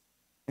blacksmiths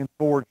and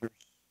forgers.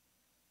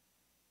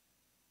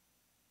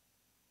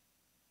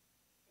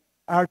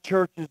 Our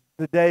churches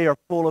today are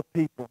full of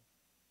people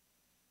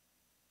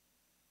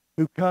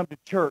who come to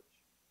church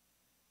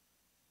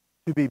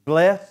to be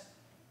blessed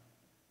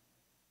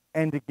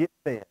and to get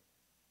fed.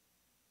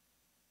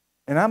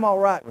 And I'm all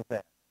right with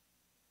that.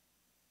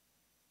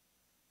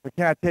 But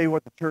can I tell you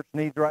what the church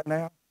needs right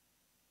now?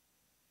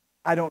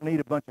 I don't need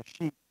a bunch of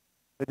sheep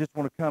that just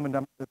want to come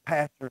into the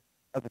pasture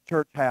of the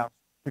church house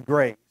to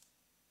graze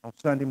on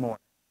Sunday morning.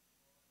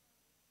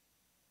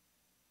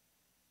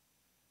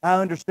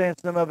 I understand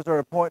some of us are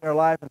at a point in our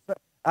life, and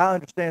I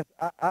understand,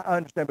 but I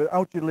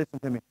want you to listen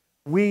to me.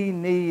 We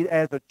need,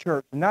 as a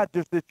church, not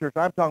just this church,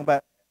 I'm talking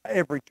about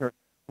every church,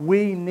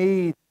 we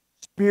need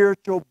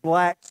spiritual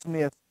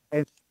blacksmiths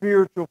and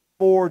spiritual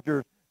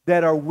forgers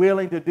that are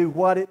willing to do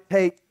what it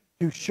takes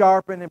to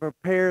sharpen and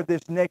prepare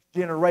this next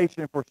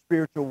generation for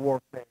spiritual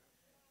warfare.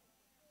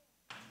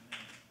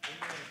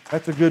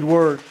 That's a good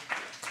word.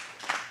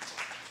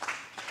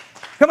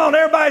 Come on,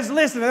 everybody's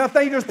listening. I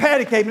think you're just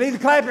patty caking. Either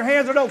clap your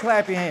hands or don't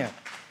clap your hands.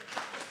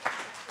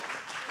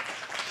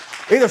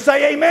 Either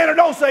say amen or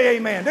don't say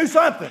amen. Do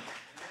something.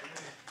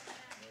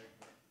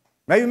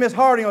 Maybe Miss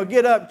Harding will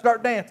get up and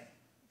start dancing.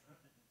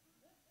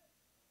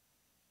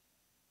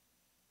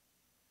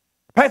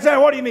 Pat said,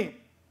 what do you mean?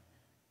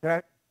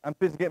 I'm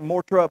fixing to get in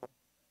more trouble.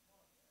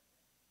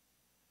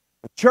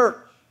 The church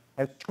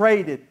has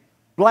traded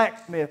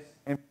blacksmiths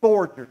and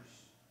forgers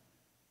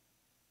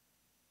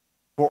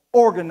for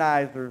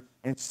organizers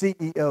and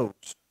CEOs.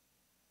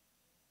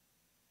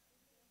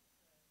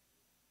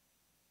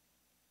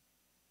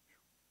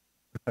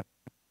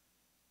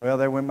 Well,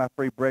 there went my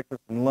free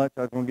breakfast and lunch.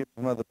 I was going to get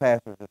some other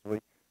pastors this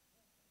week.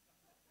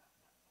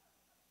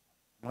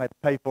 I have to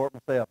pay for it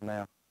myself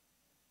now.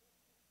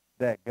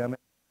 Dadgummit.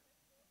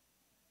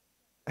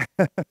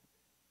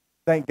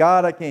 Thank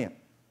God I can.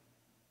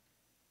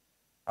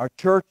 Our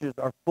churches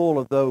are full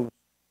of those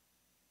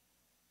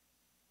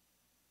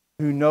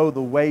who know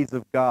the ways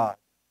of God.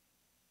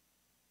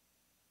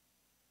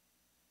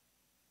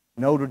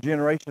 An older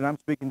generation, I'm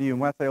speaking to you,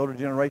 and when I say older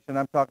generation,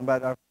 I'm talking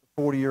about our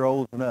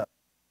 40-year-olds and up.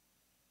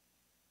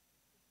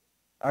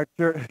 Our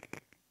church,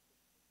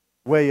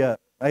 way up.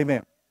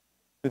 Amen.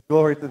 Miss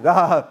Glory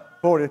says,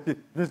 40.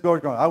 Miss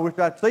Glory's going, I wish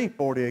I'd see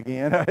 40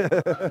 again.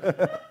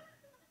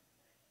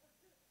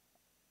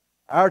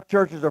 Our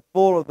churches are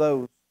full of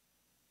those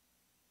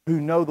who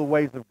know the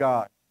ways of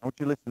God. I want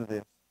you to listen to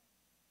this.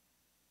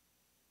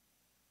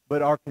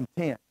 But are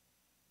content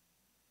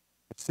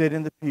to sit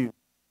in the pew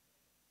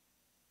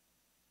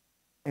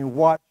and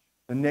watch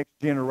the next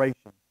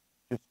generation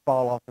just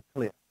fall off the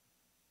cliff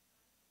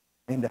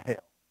into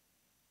hell.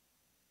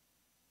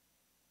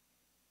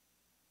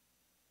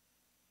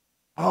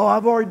 Oh,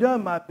 I've already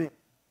done my bit.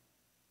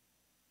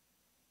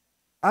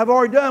 I've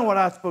already done what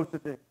I was supposed to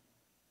do.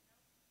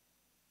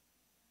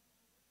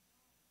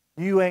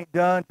 You ain't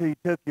done till you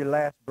took your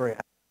last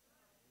breath.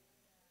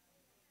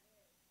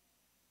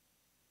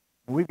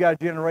 We've got a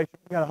generation,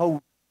 we've got a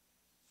whole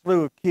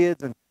slew of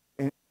kids and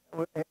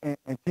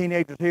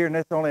teenagers here, and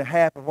that's only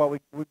half of what we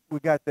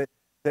got that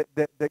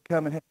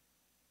come in.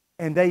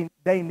 And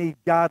they need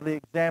godly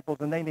examples,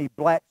 and they need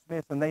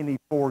blacksmiths, and they need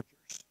forgers.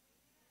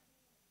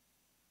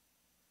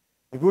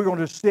 If we're going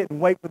to just sit and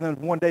wait for them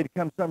one day to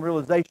come to some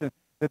realization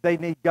that they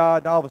need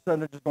God, and all of a sudden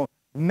they're just going to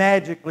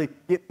magically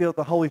get filled with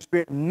the Holy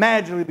Spirit, and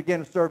magically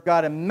begin to serve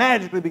God, and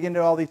magically begin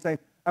to do all these things,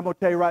 I'm going to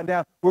tell you right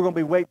now, we're going to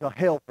be waiting till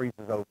hell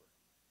freezes over.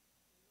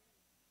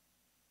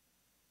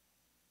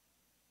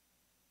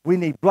 We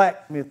need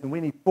blacksmiths and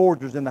we need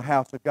forgers in the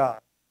house of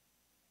God.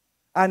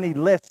 I need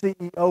less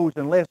CEOs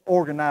and less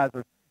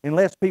organizers and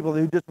less people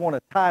who just want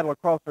a title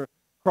across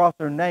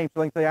their name so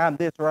they can say, I'm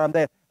this or I'm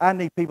that. I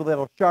need people that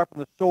will sharpen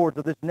the swords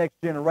of this next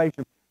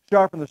generation,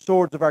 sharpen the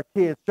swords of our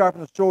kids, sharpen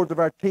the swords of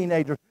our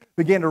teenagers,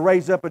 begin to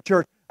raise up a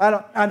church.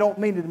 I don't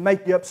mean to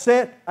make you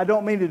upset. I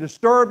don't mean to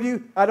disturb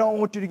you. I don't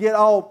want you to get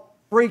all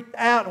freaked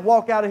out and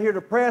walk out of here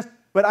depressed.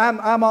 But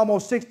I'm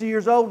almost 60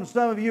 years old, and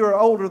some of you are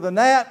older than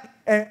that.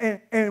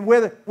 And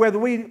whether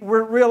we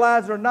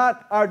realize it or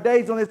not, our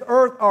days on this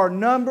earth are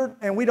numbered,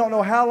 and we don't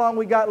know how long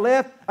we got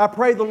left. I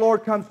pray the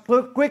Lord comes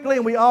quickly,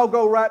 and we all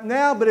go right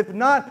now. But if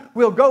not,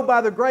 we'll go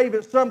by the grave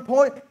at some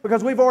point,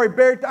 because we've already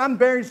buried. I'm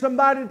burying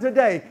somebody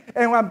today,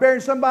 and I'm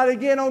burying somebody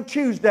again on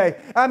Tuesday.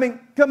 I mean,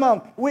 come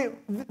on.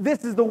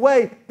 This is the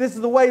way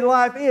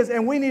life is,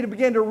 and we need to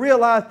begin to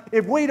realize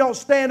if we don't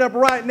stand up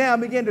right now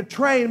and begin to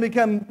train and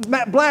become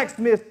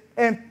blacksmiths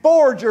and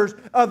forgers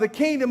of the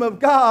kingdom of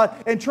God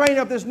and train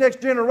up this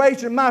next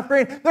generation, my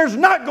friend, there's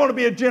not going to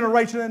be a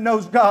generation that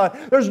knows God.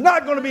 There's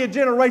not going to be a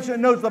generation that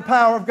knows the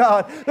power of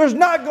God. There's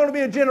not going to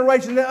be a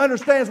generation that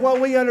understands what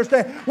we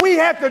understand. We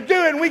have to do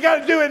it, and we got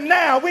to do it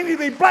now. We need to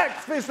be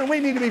blacksmiths, and we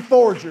need to be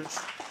forgers.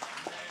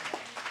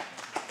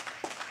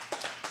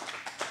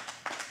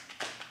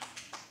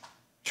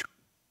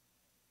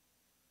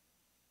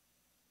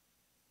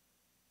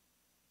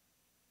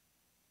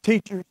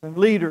 Teachers and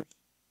leaders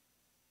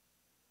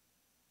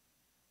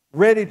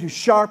ready to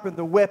sharpen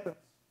the weapons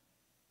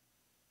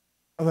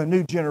of a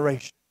new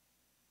generation.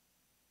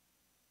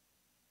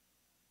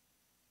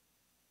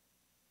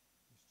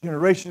 This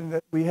generation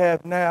that we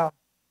have now,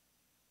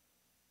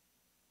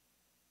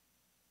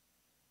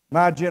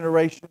 my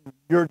generation,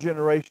 your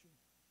generation,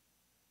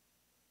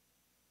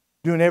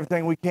 doing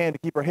everything we can to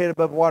keep our head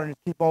above water and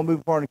just keep on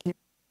moving forward and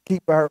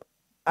keep our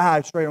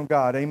eyes straight on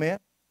God. Amen?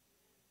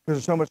 Because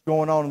there's so much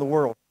going on in the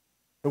world.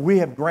 But we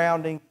have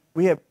grounding.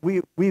 We've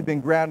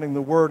been grounding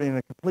the Word in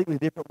a completely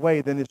different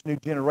way than this new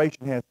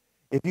generation has.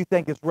 If you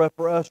think it's rough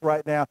for us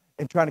right now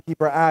and trying to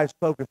keep our eyes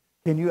focused,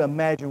 can you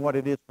imagine what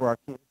it is for our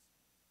kids?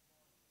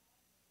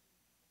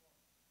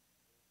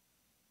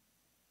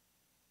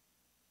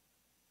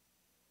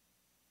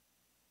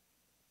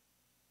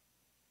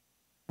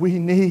 We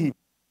need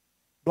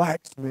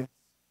blacksmiths.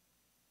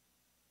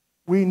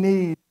 We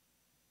need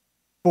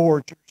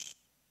forgers.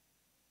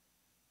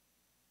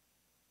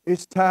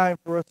 It's time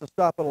for us to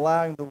stop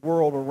allowing the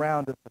world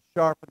around us to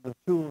sharpen the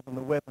tools and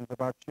the weapons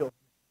of our children.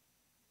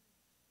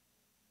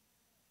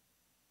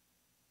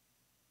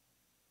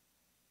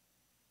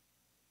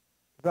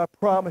 Because I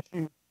promise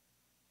you,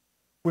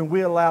 when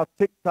we allow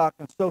TikTok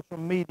and social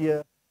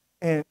media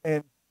and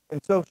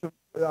social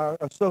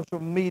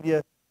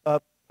media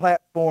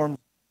platforms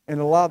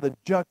and a lot of the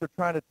junk they're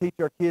trying to teach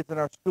our kids in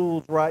our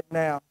schools right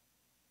now,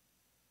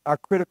 our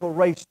critical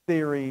race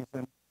theories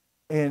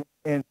and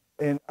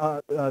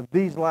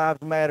these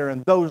lives matter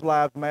and those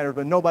lives matter,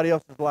 but nobody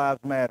else's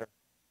lives matter.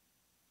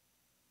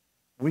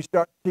 We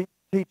start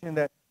teaching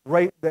that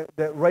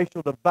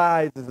racial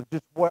divides is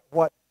just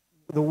what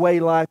the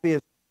way life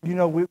is. You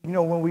know,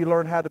 when we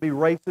learn how to be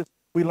racist,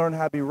 we learn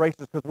how to be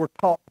racist because we're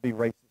taught to be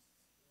racist.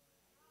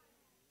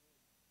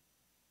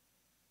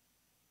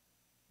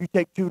 You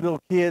take two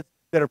little kids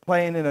that are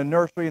playing in a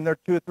nursery and they're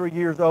 2 or 3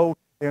 years old,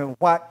 And a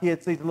white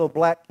kid sees a little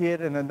black kid,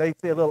 and then they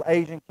see a little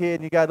Asian kid,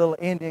 and you got a little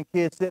Indian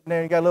kid sitting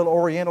there, and you got a little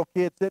Oriental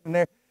kid sitting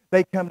there.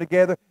 They come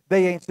together.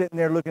 They ain't sitting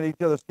there looking at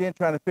each other's skin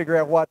trying to figure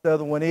out what the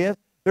other one is.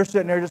 They're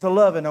sitting there just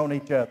loving on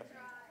each other.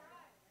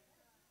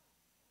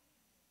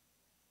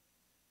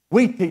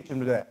 We teach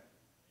them that.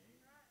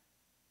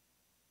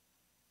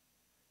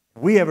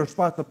 We have a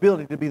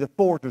responsibility to be the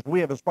forgers. We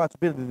have a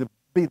responsibility to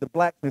be the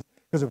blacksmiths.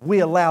 Because if we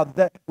allow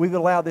that, we've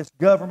allowed this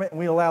government, and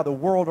we allow the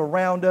world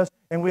around us,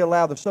 and we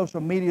allow the social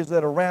medias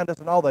that are around us,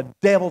 and all the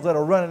devils that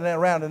are running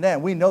around in that.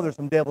 And we know there's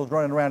some devils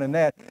running around in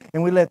that.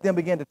 And we let them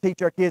begin to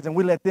teach our kids, and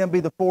we let them be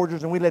the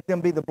forgers, and we let them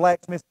be the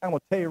blacksmiths. I'm going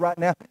to tell you right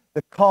now,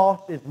 the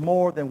cost is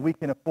more than we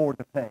can afford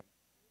to pay.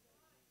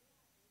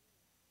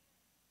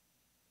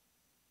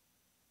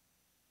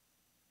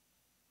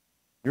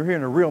 You're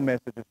hearing a real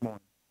message this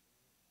morning.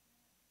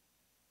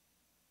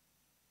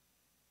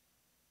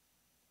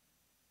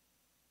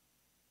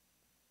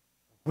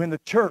 When the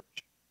church,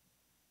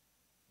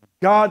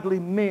 godly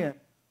men,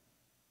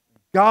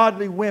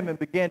 godly women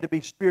began to be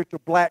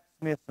spiritual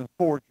blacksmiths and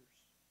forgers,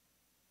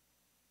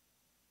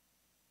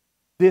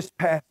 this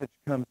passage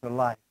comes to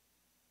life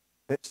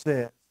that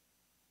says,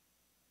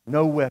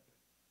 no weapon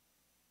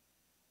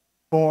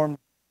formed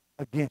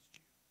against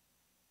you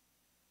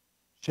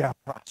shall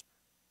prosper.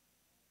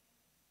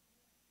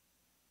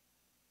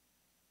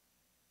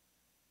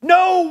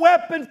 No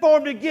weapon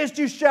formed against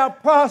you shall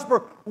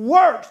prosper.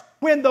 Works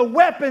when the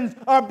weapons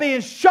are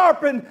being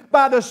sharpened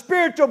by the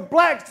spiritual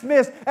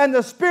blacksmiths and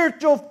the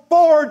spiritual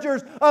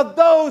forgers of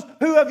those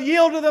who have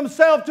yielded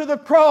themselves to the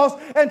cross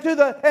and to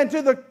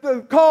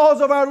the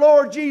cause of our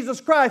Lord Jesus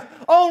Christ.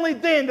 Only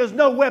then does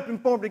no weapon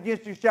formed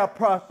against you shall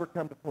prosper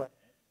come to play.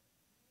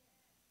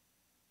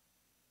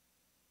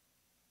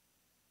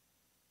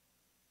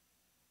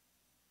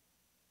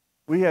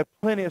 We have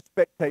plenty of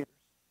spectators.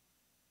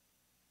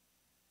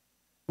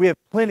 We have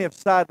plenty of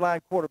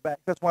sideline quarterbacks.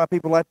 That's why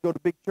people like to go to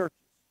big churches.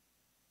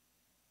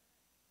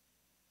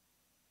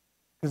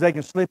 Because they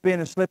can slip in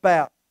and slip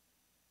out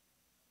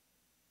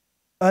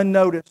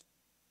unnoticed.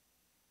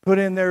 Put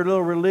in their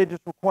little religious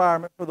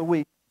requirement for the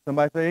week.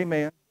 Somebody say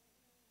amen.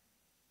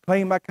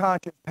 Clean my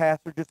conscience,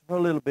 Pastor, just for a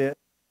little bit,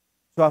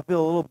 so I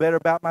feel a little better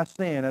about my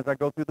sin as I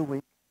go through the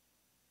week.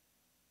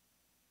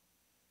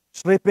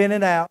 Slip in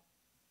and out.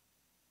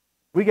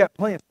 We got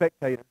plenty of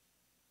spectators.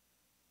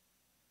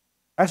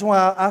 That's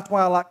why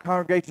I like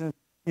congregations,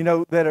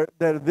 that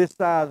are this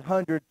size,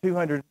 100,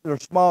 200, or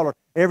smaller.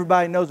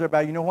 Everybody knows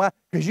everybody. You know why?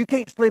 Because you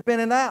can't slip in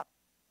and out.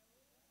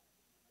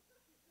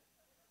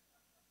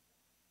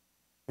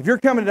 If you're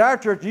coming to our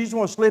church, you just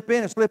want to slip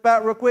in and slip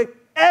out real quick,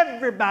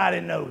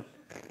 everybody knows.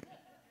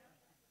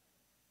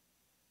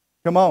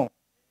 Come on.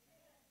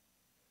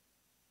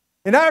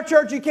 In our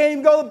church, you can't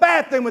even go to the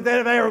bathroom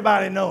without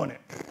everybody knowing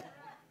it.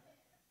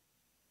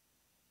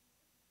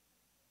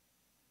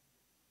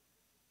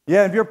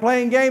 Yeah, if you're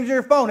playing games on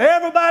your phone,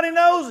 everybody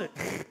knows it.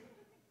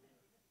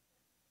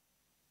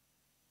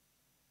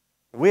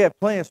 We have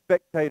plenty of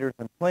spectators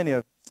and plenty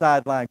of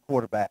sideline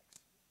quarterbacks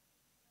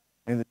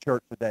in the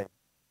church today.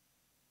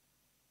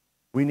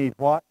 We need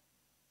what?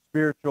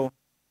 Spiritual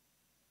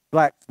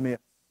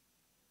blacksmiths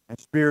and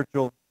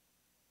spiritual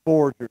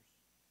forgers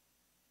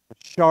to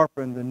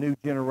sharpen the new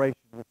generation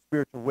with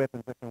spiritual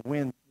weapons that can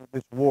win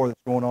this war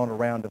that's going on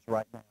around us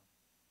right now.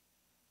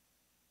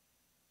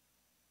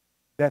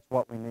 That's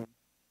what we need.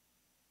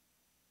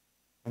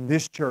 In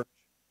this church,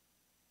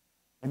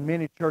 and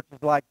many churches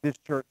like this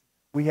church,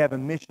 we have a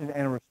mission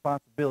and a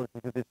responsibility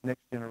to this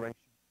next generation.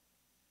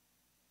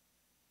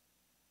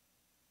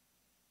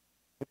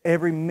 But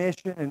every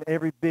mission and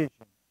every vision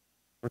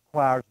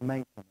requires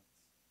maintenance.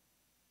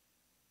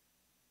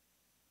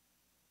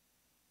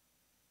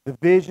 The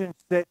vision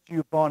sets you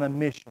upon a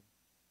mission.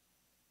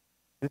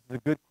 This is a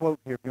good quote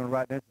here if you want to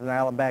write this. This is an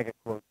Alan Baggett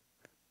quote.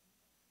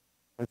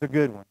 It's a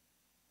good one.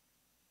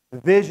 The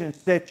vision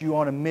sets you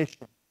on a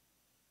mission.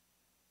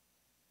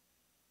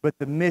 But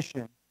the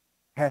mission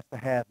has to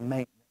have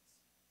maintenance.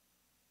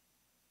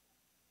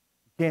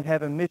 You can't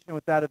have a mission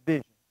without a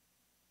vision.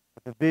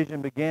 But the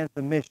vision begins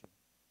the mission.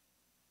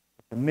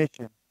 But the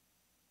mission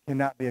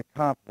cannot be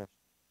accomplished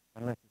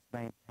unless it's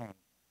maintained.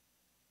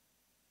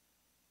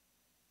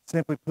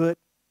 Simply put,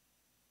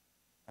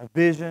 a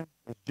vision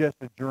is just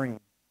a dream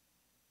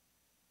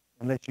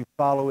unless you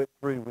follow it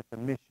through with the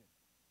mission.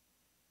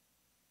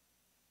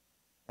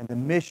 And the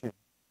mission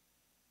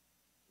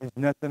is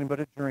nothing but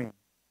a dream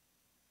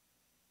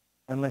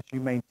unless you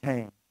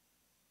maintain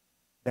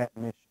that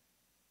mission.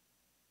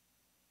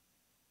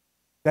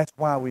 That's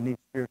why we need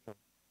spiritual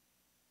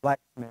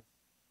blacksmiths.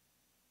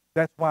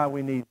 That's why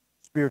we need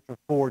spiritual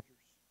forgers.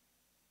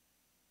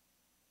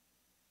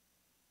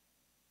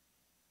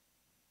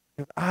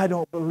 Because I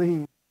don't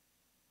believe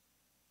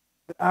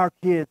that our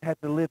kids have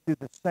to live through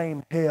the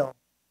same hell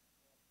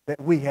that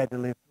we had to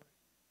live through.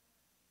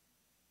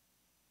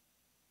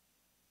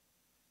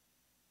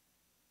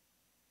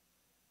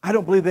 I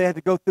don't believe they had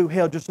to go through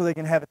hell just so they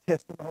can have a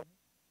testimony.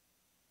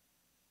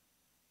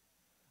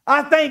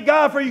 I thank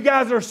God for you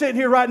guys that are sitting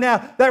here right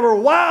now that were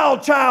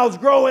wild childs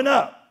growing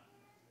up.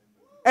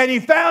 And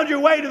you found your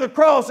way to the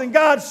cross, and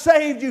God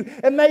saved you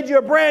and made you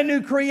a brand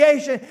new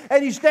creation,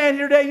 and you stand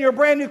here today and you're a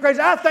brand new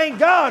creation. I thank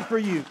God for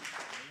you.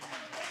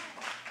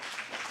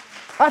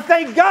 I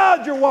thank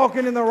God you're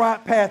walking in the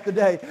right path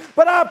today.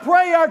 But I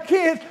pray our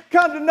kids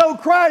come to know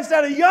Christ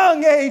at a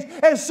young age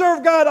and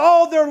serve God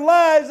all their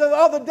lives, and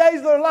all the days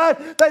of their life,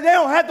 that they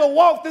don't have to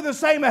walk through the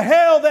same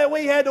hell that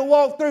we had to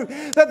walk through,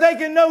 that they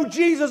can know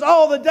Jesus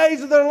all the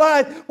days of their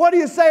life. What do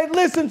you say?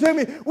 Listen to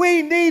me.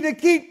 We need to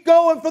keep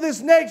going for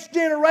this next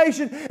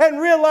generation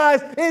and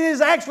realize it is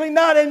actually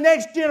not a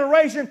next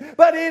generation,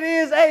 but it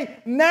is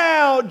a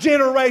now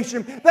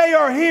generation. They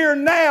are here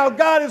now.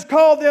 God has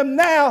called them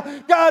now.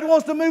 God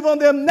wants to move on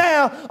them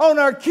now, on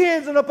our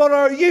kids and upon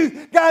our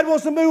youth. God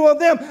wants to move on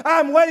them.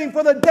 I'm waiting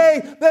for the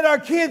day that our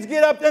kids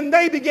get up and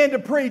they begin to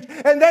preach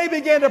and they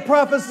begin to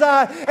prophesy,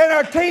 and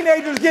our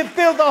teenagers get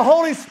filled with the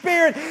Holy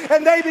Spirit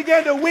and they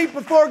begin to weep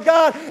before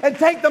God and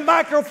take the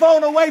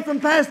microphone away from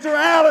Pastor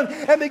Allen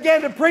and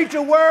begin to preach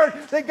a word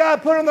that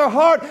God put in their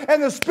heart,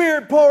 and the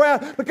Spirit pour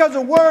out, because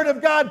the Word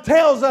of God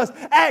tells us,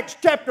 Acts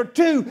chapter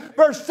 2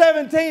 verse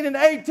 17 and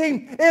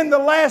 18, in the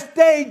last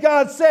day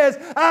God says,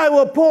 I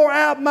will pour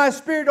out my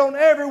Spirit on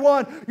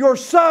everyone. Your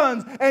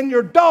sons and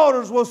your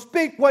daughters will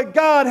speak what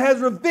God has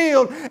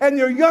revealed, and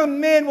your young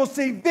men will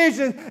see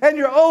visions, and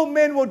your old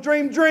men will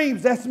dream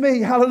dreams. That's me.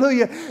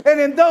 Hallelujah.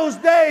 And in those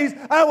days,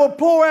 I will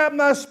pour out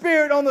my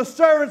Spirit on the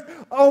servants,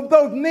 on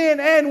both men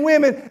and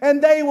women,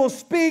 and they will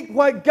speak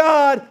what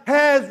God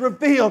has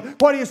revealed.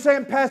 What are you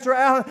saying, Pastor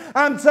Allen?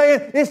 I'm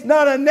saying it's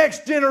not a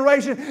next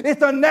generation.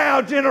 It's a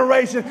now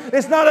generation.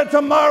 It's not a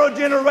tomorrow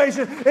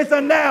generation. It's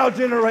a now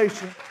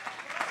generation.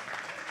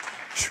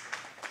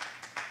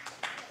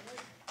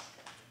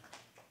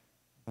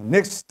 The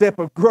next step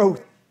of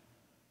growth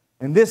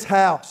in this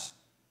house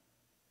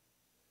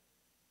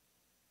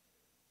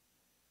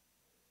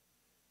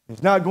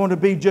is not going to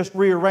be just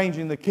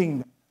rearranging the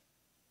kingdom,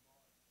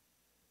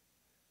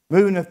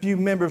 moving a few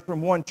members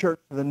from one church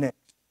to the next.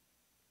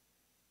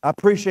 I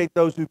appreciate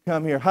those who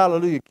come here.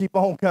 Hallelujah. Keep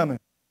on coming.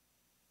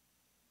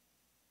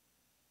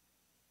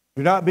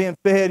 You're not being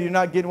fed. You're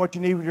not getting what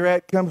you need where you're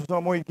at. Come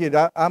somewhere you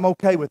get. I'm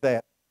okay with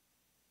that.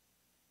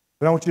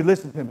 But I want you to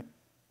listen to me.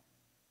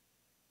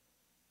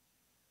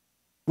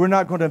 We're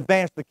not going to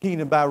advance the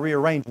kingdom by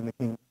rearranging the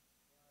kingdom.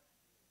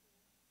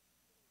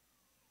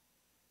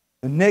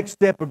 The next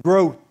step of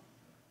growth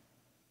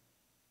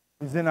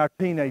is in our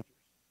teenagers.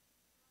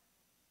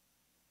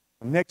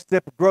 The next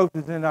step of growth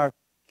is in our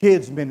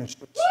kids'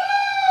 ministries.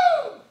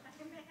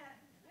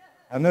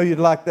 I know you'd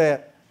like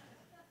that.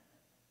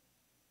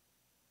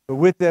 But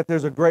with that,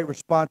 there's a great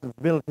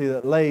responsibility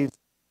that lays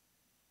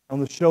on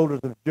the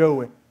shoulders of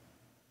Joey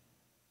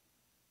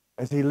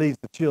as he leads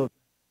the children.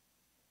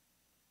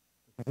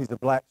 Because he's a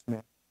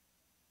blacksmith.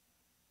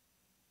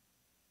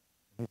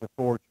 He's a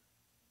forger.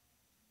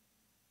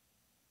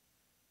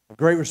 A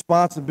great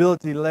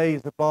responsibility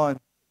lays upon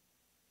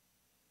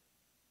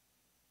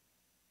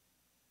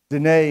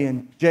Danae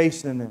and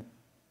Jason and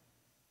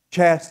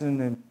Chasten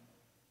and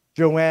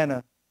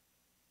Joanna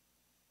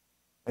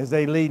as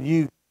they lead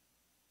youth.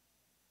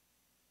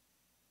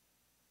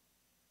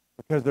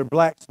 Because they're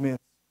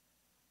blacksmiths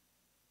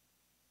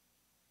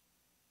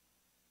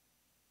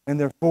and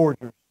they're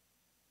forgers.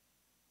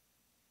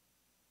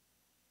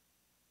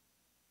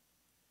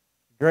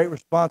 Great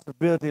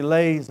responsibility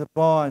lays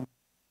upon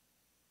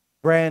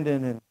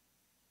Brandon and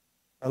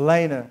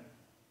Elena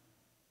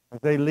as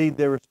they lead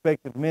their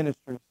respective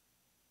ministries,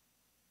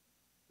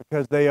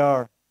 because they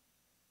are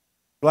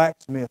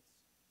blacksmiths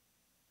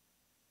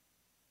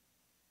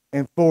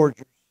and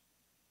forgers.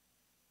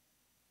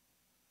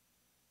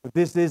 But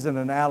this isn't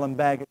an Allen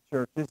Baggett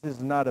church. This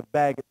is not a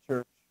Baggett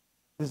church.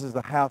 This is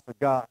the house of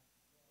God.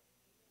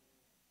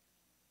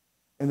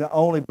 And the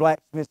only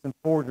blacksmiths and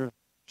forgers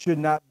should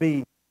not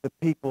be the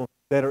people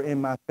that are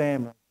in my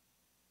family.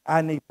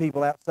 I need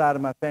people outside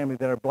of my family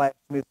that are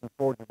blacksmiths and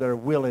forgers, that are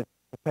willing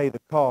to pay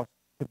the cost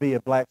to be a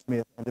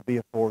blacksmith and to be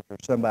a forger.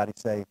 Somebody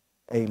say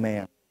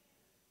amen.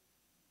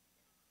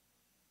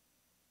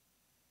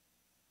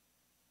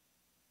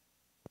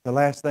 The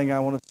last thing I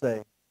want to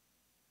say,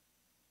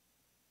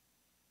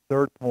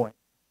 third point,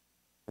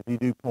 if you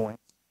do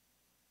points.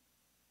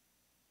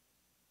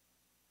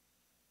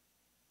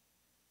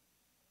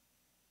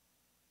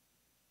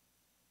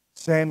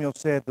 Samuel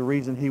said the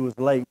reason he was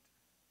late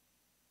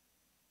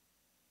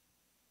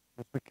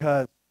was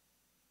because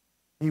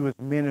he was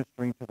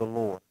ministering to the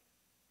Lord.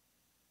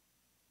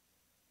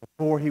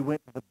 Before he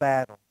went to the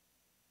battle,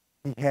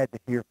 he had to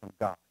hear from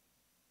God.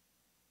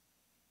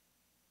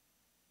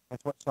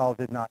 That's what Saul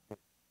did not do.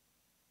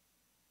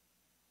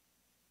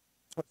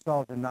 That's what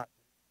Saul did not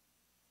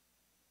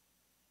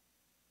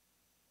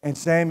do. And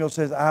Samuel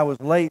says, I was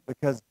late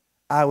because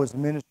I was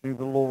ministering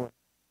to the Lord.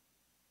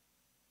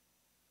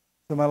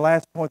 So my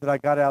last point that I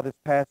got out of this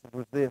passage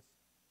was this.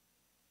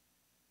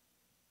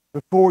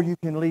 Before you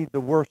can lead the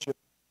worship,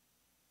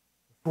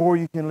 before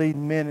you can lead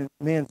men's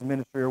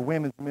ministry or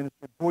women's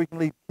ministry, before you can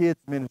lead kids'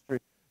 ministry,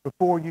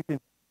 before you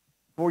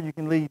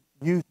can lead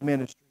youth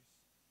ministries,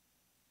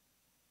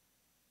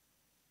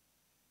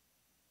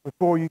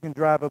 before you can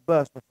drive a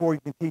bus, before you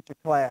can teach a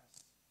class,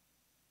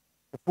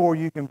 before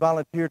you can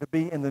volunteer to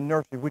be in the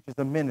nursery, which is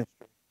a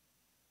ministry,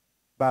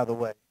 by the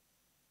way.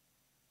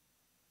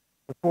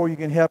 Before you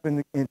can help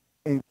in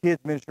kids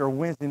ministry or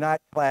Wednesday night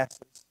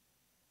classes.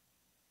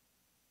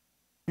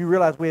 You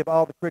realize we have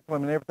all the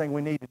curriculum and everything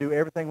we need to do,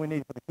 everything we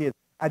need for the kids.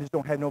 I just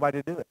don't have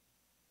nobody to do it.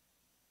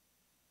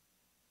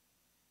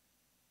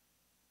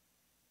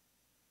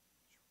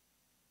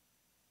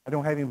 I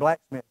don't have any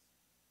blacksmiths.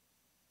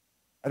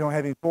 I don't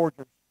have any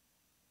forgers.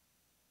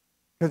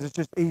 Because it's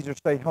just easier to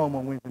stay home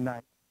on Wednesday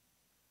night.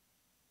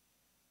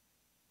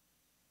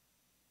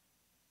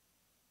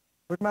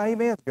 Where'd my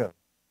amens go?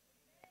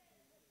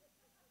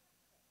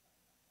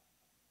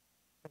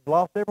 I've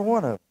lost every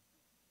one of them.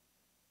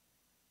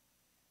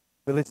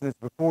 But listen, it's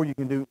before you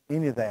can do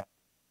any of that,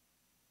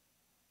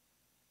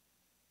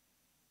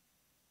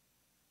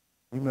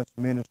 you must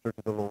minister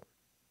to the Lord.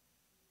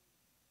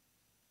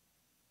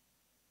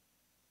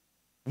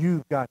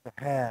 You've got to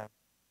have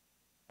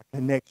a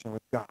connection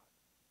with God.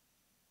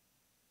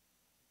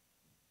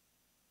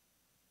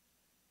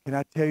 Can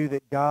I tell you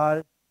that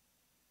God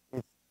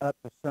is up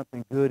to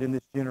something good in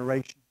this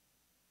generation?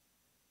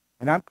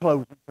 And I'm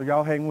closing, so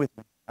y'all hang with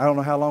me. I don't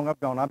know how long I've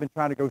gone. I've been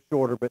trying to go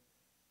shorter, but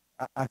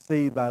I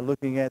see by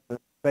looking at the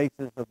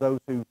faces of those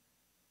who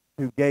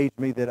gauge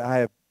me that I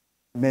have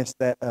messed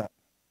that up.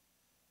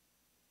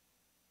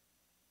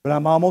 But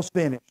I'm almost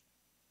finished.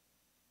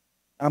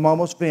 I'm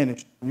almost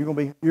finished. You're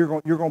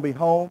gonna be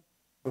home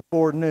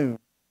before noon.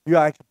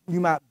 You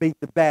might beat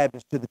the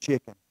Baptist to the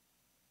chicken.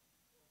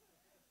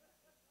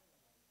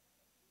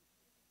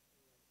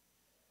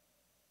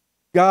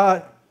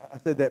 God, I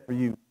said that for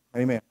you.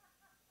 Amen.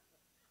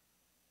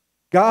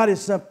 God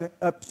is up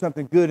to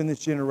something good in this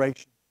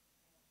generation.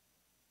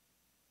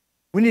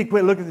 We need to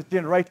quit looking at this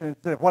generation and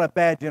say, what a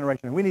bad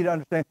generation. We need to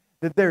understand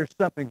that there is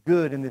something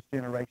good in this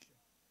generation.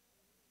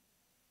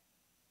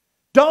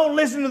 Don't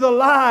listen to the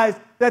lies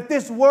that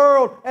this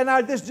world and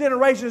this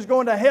generation is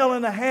going to hell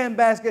in a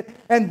handbasket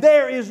and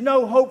there is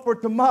no hope for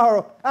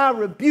tomorrow. I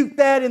rebuke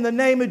that in the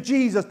name of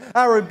Jesus.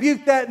 I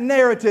rebuke that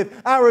narrative.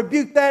 I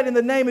rebuke that in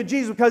the name of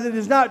Jesus because it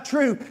is not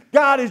true.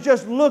 God is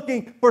just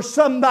looking for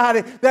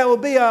somebody that will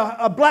be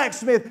a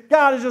blacksmith.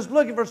 God is just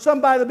looking for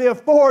somebody to be a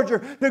forger,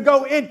 to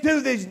go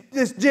into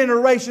this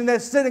generation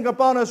that's sitting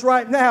upon us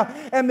right now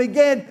and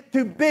begin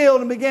to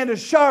build and begin to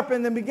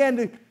sharpen and begin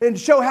to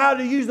show how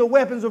to use the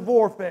weapons of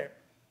warfare.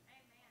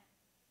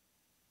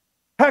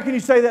 How can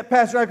you say that,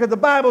 Pastor? Because the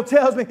Bible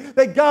tells me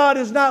that God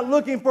is not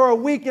looking for a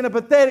weak and a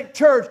pathetic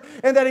church,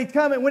 and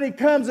that when He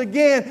comes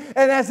again,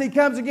 and as He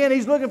comes again,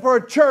 He's looking for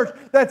a church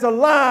that's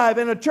alive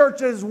and a church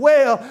that is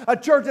well, a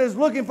church that is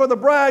looking for the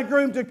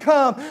bridegroom to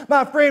come.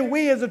 My friend,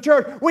 we as a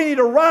church, we need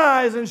to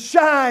rise and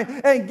shine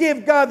and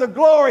give God the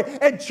glory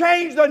and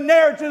change the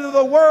narrative of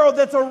the world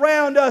that's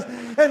around us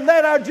and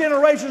let our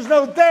generations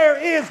know there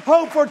is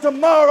hope for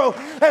tomorrow.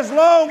 As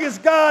long as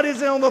God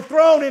is on the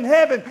throne in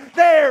heaven,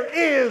 there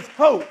is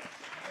hope.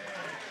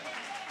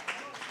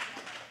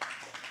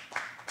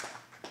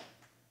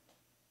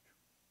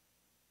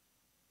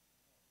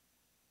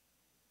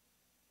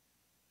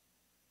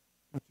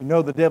 But you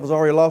know the devil's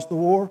already lost the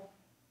war?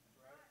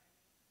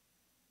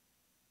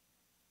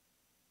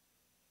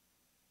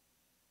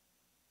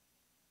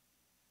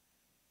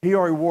 He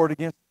already warred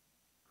against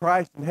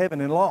Christ in heaven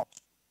and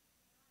lost.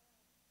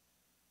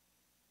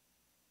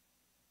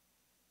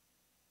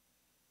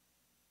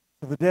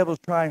 So the devil's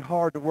trying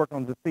hard to work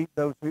on defeat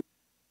those that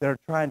are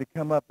trying to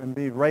come up and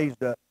be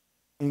raised up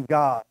in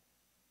God.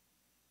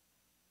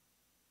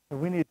 So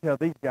we need to tell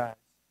these guys.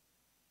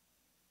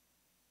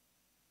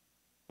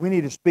 We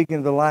need to speak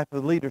into the life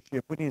of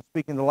leadership. We need to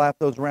speak into the life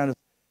of those around us.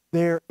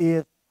 There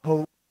is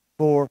hope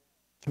for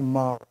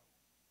tomorrow.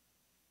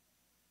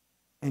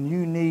 And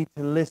you need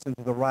to listen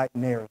to the right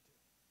narrative.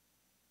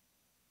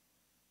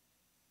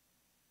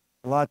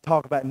 A lot of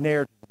talk about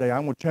narrative today.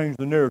 I'm going to change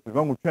the narrative.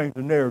 I'm going to change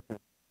the narrative.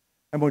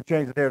 I'm going to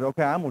change the narrative.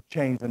 Okay, I'm going to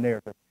change the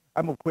narrative.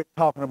 I'm going to quit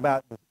talking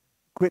about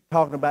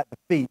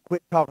defeat.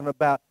 Quit talking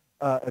about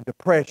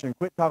depression.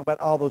 Quit talking about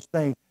all those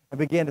things and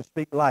begin to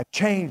speak life.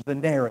 Change the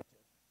narrative.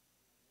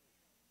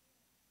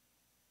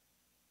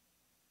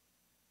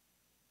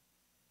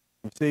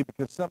 You see,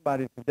 because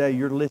somebody today,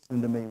 you're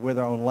listening to me,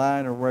 whether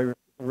online or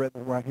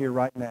right here,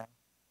 right now.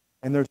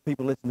 And there's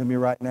people listening to me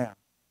right now,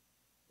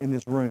 in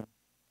this room,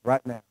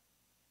 right now.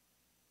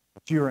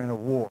 But you're in a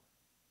war.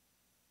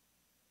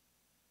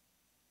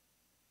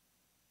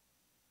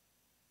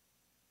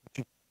 But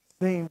you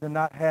seem to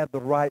not have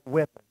the right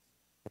weapons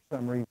for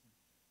some reason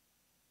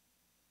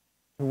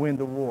to win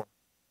the war.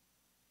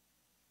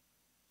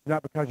 It's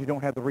not because you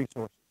don't have the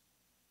resources.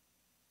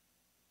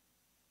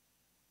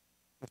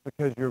 It's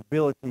because your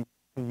ability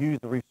to use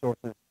the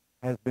resources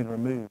has been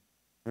removed.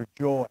 Your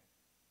joy,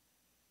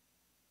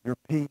 your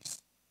peace.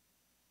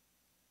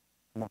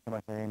 Come on,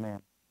 somebody say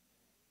amen.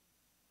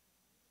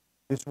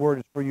 This word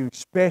is for you,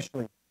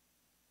 especially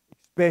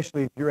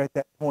if you're at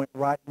that point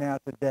right now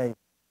today.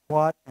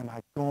 What am I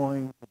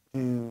going to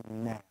do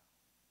now?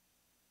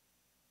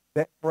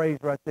 That phrase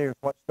right there is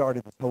what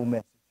started this whole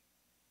message.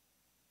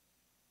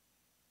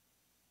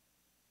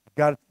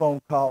 got a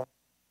phone call,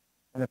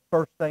 and the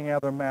first thing out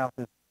of their mouth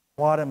is,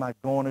 what am I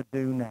going to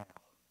do now?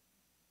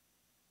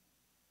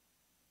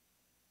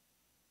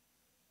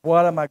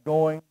 What am I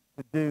going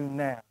to do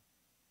now?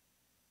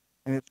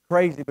 And it's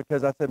crazy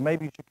because I said,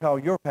 maybe you should call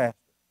your pastor.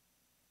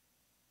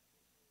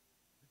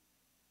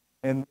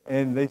 And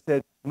they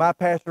said, my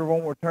pastor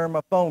won't return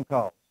my phone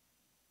calls.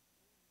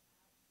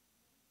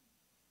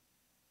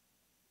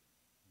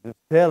 Just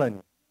telling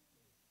you.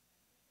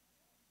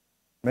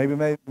 Maybe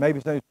some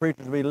of these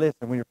preachers will be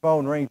listening. When your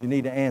phone rings, you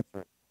need to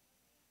answer it.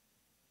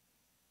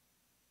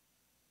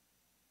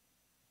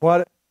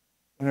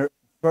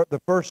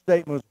 The first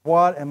statement was,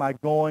 what am I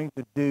going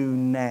to do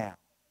now?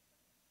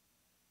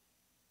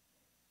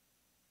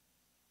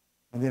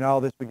 And then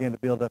all this began to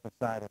build up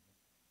inside of me.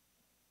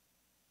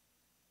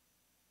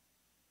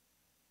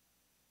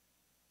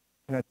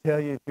 Can I tell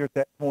you, if you're at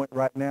that point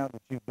right now,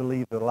 that you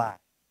believe the lie?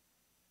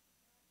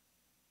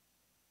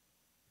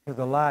 Because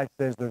the lie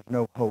says there's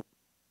no hope.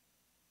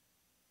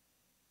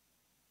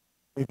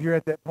 If you're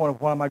at that point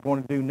of what am I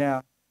going to do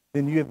now,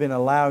 then you have been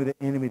allowing the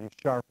enemy to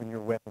sharpen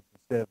your weapons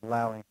instead of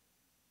allowing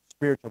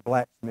spiritual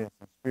blacksmiths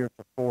and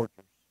spiritual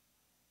forgers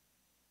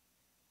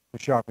to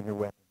sharpen your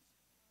weapons.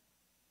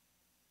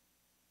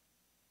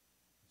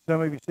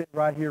 Some of you sitting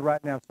right here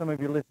right now, some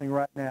of you listening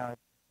right now,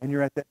 and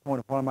you're at that point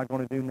of what am I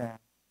going to do now?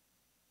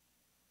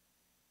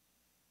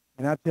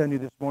 And I'm telling you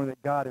this morning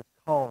that God is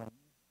calling you.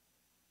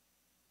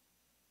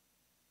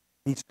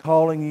 He's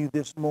calling you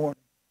this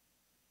morning.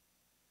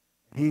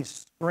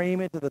 He's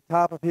screaming to the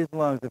top of his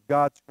lungs. If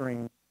God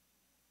screams,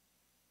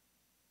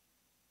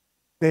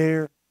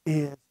 there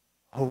is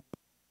hope.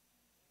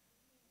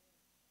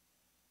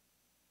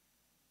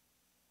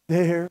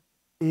 There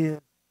is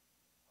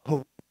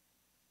hope.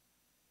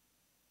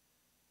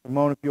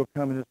 Ramona, if you'll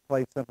come and just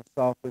play something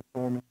softly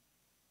for me.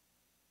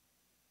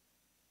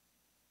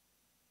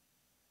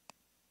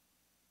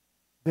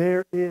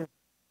 There is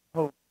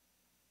hope.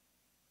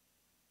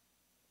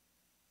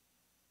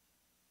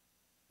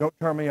 Don't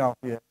turn me off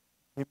yet.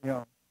 Keep me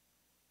on.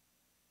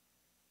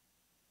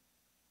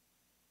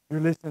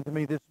 You're listening to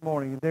me this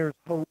morning, and there's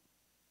hope.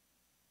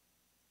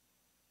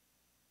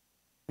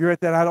 You're at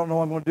that, I don't know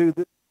what I'm going to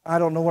do. I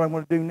don't know what I'm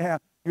going to do now.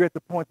 You're at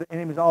the point the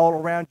enemy's all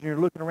around you. You're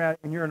looking around,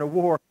 and you're in a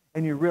war,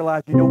 and you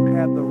realize you don't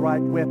have the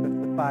right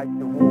weapons to fight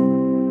the war.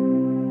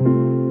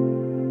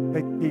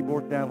 Take the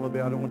keyboard down a little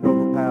bit. I don't want to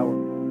overpower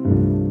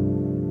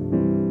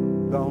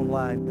the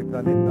online, because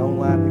I need the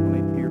online people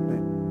need to hear things.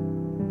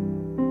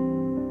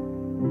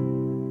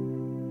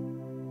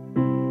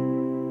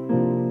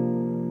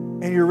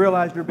 And you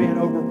realize you're being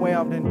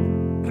overwhelmed, and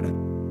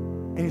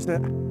you say,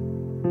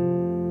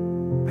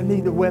 I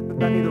need the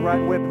weapons, I need the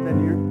right weapons, and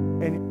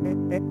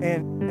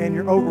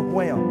you're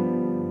overwhelmed.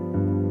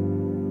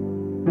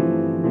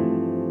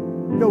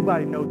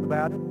 Nobody knows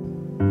about it.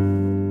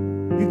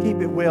 You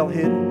keep it well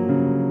hidden.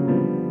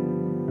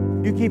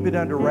 You keep it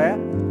under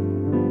wraps.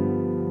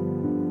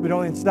 But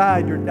on the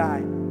inside, you're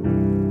dying.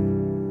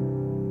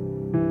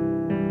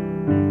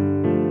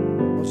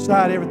 On the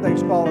side,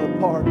 everything's falling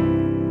apart.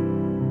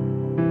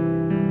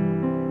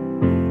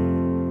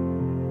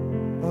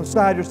 On the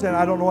side, you're saying,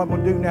 I don't know what I'm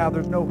going to do now.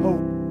 There's no hope.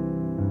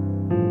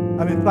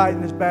 I've been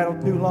fighting this battle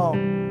too long.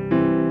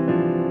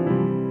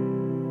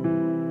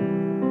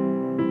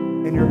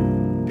 And your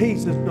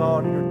peace is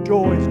gone, and your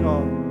joy is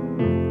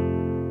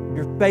gone.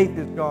 Your faith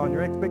is gone.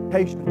 Your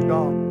expectation is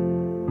gone.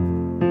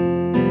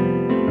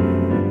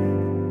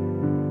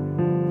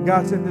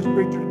 God sent this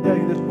preacher to tell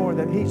you this morning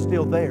that He's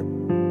still there.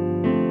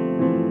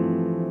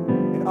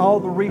 And all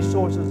the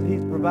resources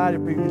He's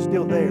provided for you is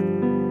still there.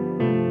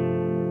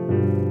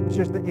 It's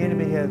just the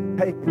enemy has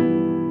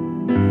taken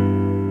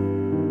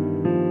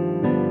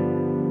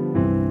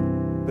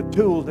the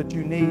tools that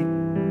you need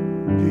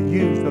to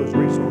use those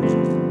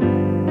resources.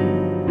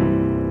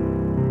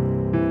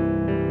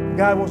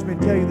 God wants me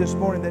to tell you this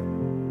morning that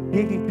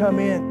He can come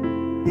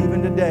in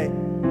even today,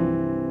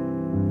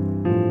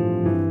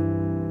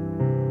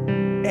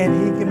 and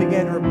He can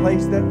begin to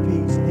replace that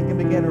peace, and He can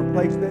begin to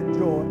replace that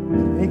joy,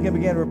 and He can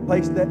begin to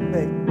replace that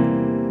faith.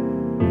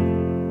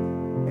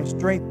 And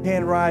strength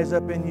can rise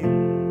up in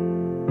you.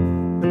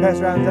 But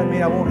Pastor, does that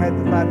mean I won't have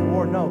to fight the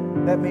war? No,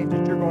 that means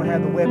that you're going to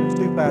have the weapons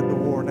to fight the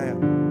war now.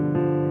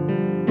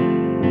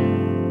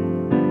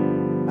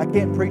 I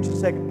can't preach the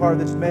second part of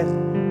this message,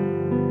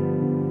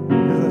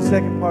 because in the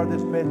second part of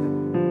this message,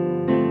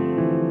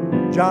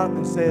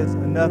 Jonathan says,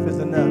 enough is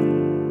enough.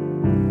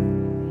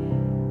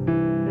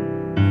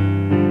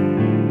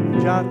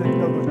 And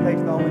Jonathan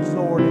takes the only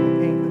sword in the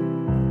kingdom,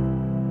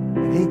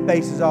 and he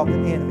faces off the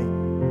enemy,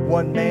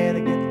 one man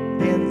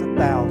against tens of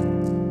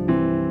thousands.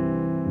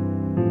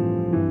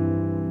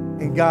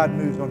 And God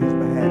moves on his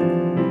behalf.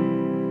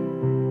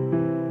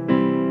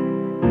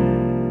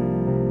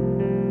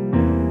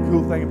 The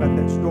cool thing about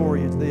that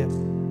story is this,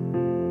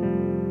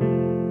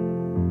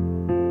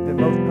 that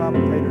most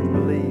commentators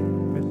believe,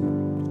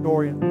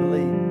 historians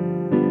believe,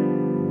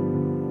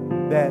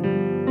 that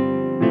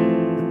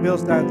the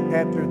Philistines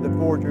captured the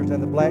forgers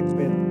and the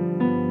blacksmiths,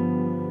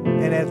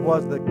 and as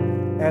was the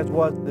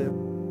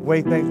The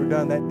way things were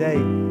done that day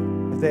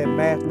is they had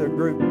massed their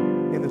group.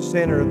 In the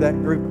center of that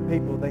group of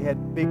people, they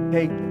had big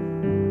cages,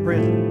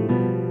 prisons,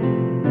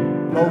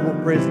 mobile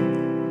prisons.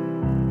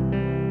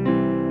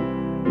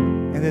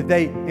 And that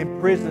they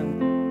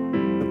imprisoned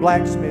the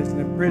blacksmiths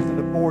and imprisoned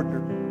the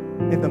forgers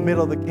in the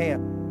middle of the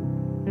camp.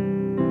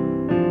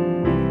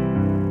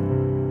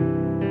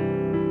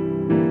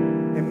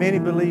 And many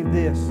believe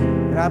this,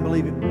 and I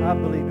believe it in my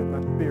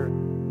spirit,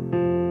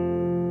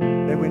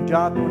 that when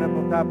Jonathan went up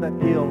on top of that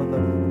hill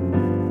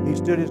and he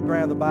stood his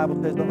ground, the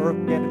Bible says the earth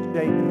began to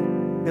shake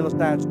and the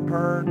Philistines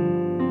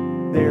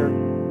turned their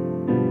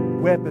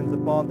weapons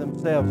upon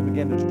themselves and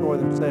began to destroy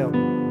themselves.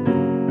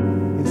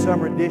 In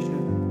some renditions,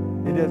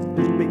 it doesn't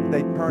just speak that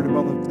they turned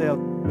upon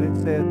themselves, but it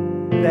says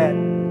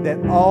that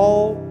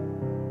all,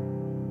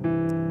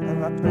 I'm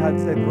not sure how to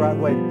say it the right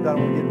way because I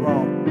don't want to get it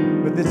wrong,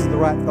 but this is the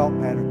right thought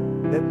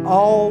pattern, that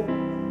all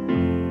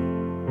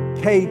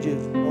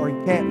cages or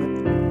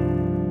encampments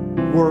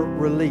were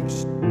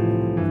released.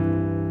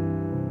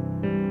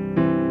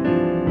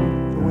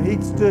 So when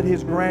he stood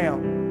his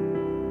ground,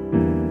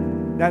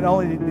 not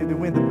only did they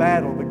win the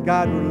battle, but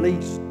God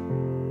released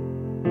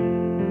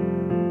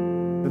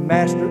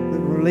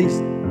released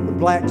the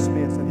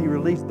blacksmiths, and he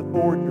released the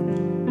forgers.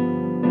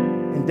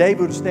 And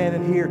David was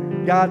standing here,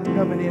 God's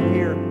coming in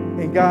here,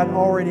 and God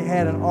already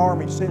had an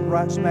army sitting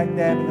right smack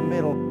dab in the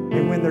middle.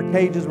 And when their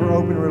cages were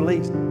open and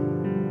released,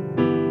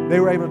 they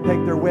were able to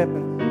take their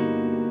weapons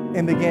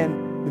and begin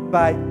to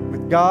fight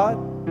with God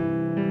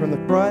from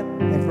the front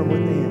and from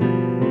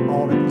within,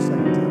 all at the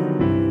same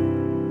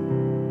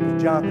time.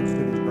 Because Jonathan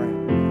stood his ground.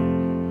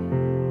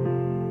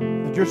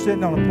 If you're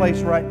sitting on a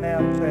place right now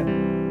and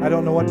saying, I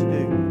don't know what to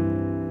do,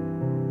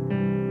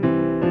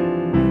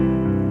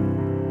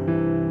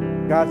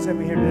 God sent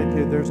me here today to tell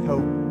you there's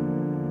hope.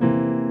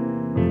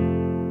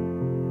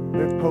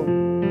 There's hope.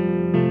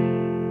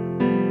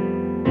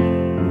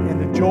 And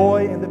the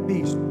joy and the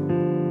peace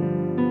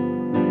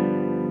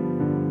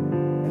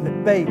and the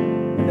faith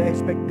and the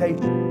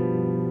expectation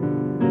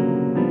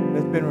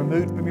that's been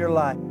removed from your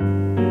life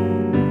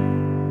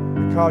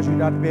because you're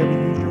not to be able to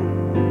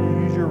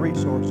use your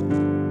resources,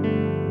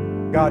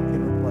 God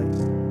can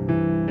replace.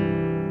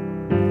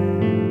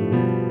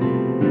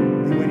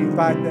 And when you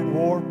fight that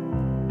war,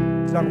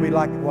 it's not going to be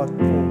like it was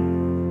before.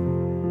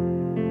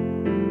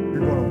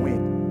 You're going to win.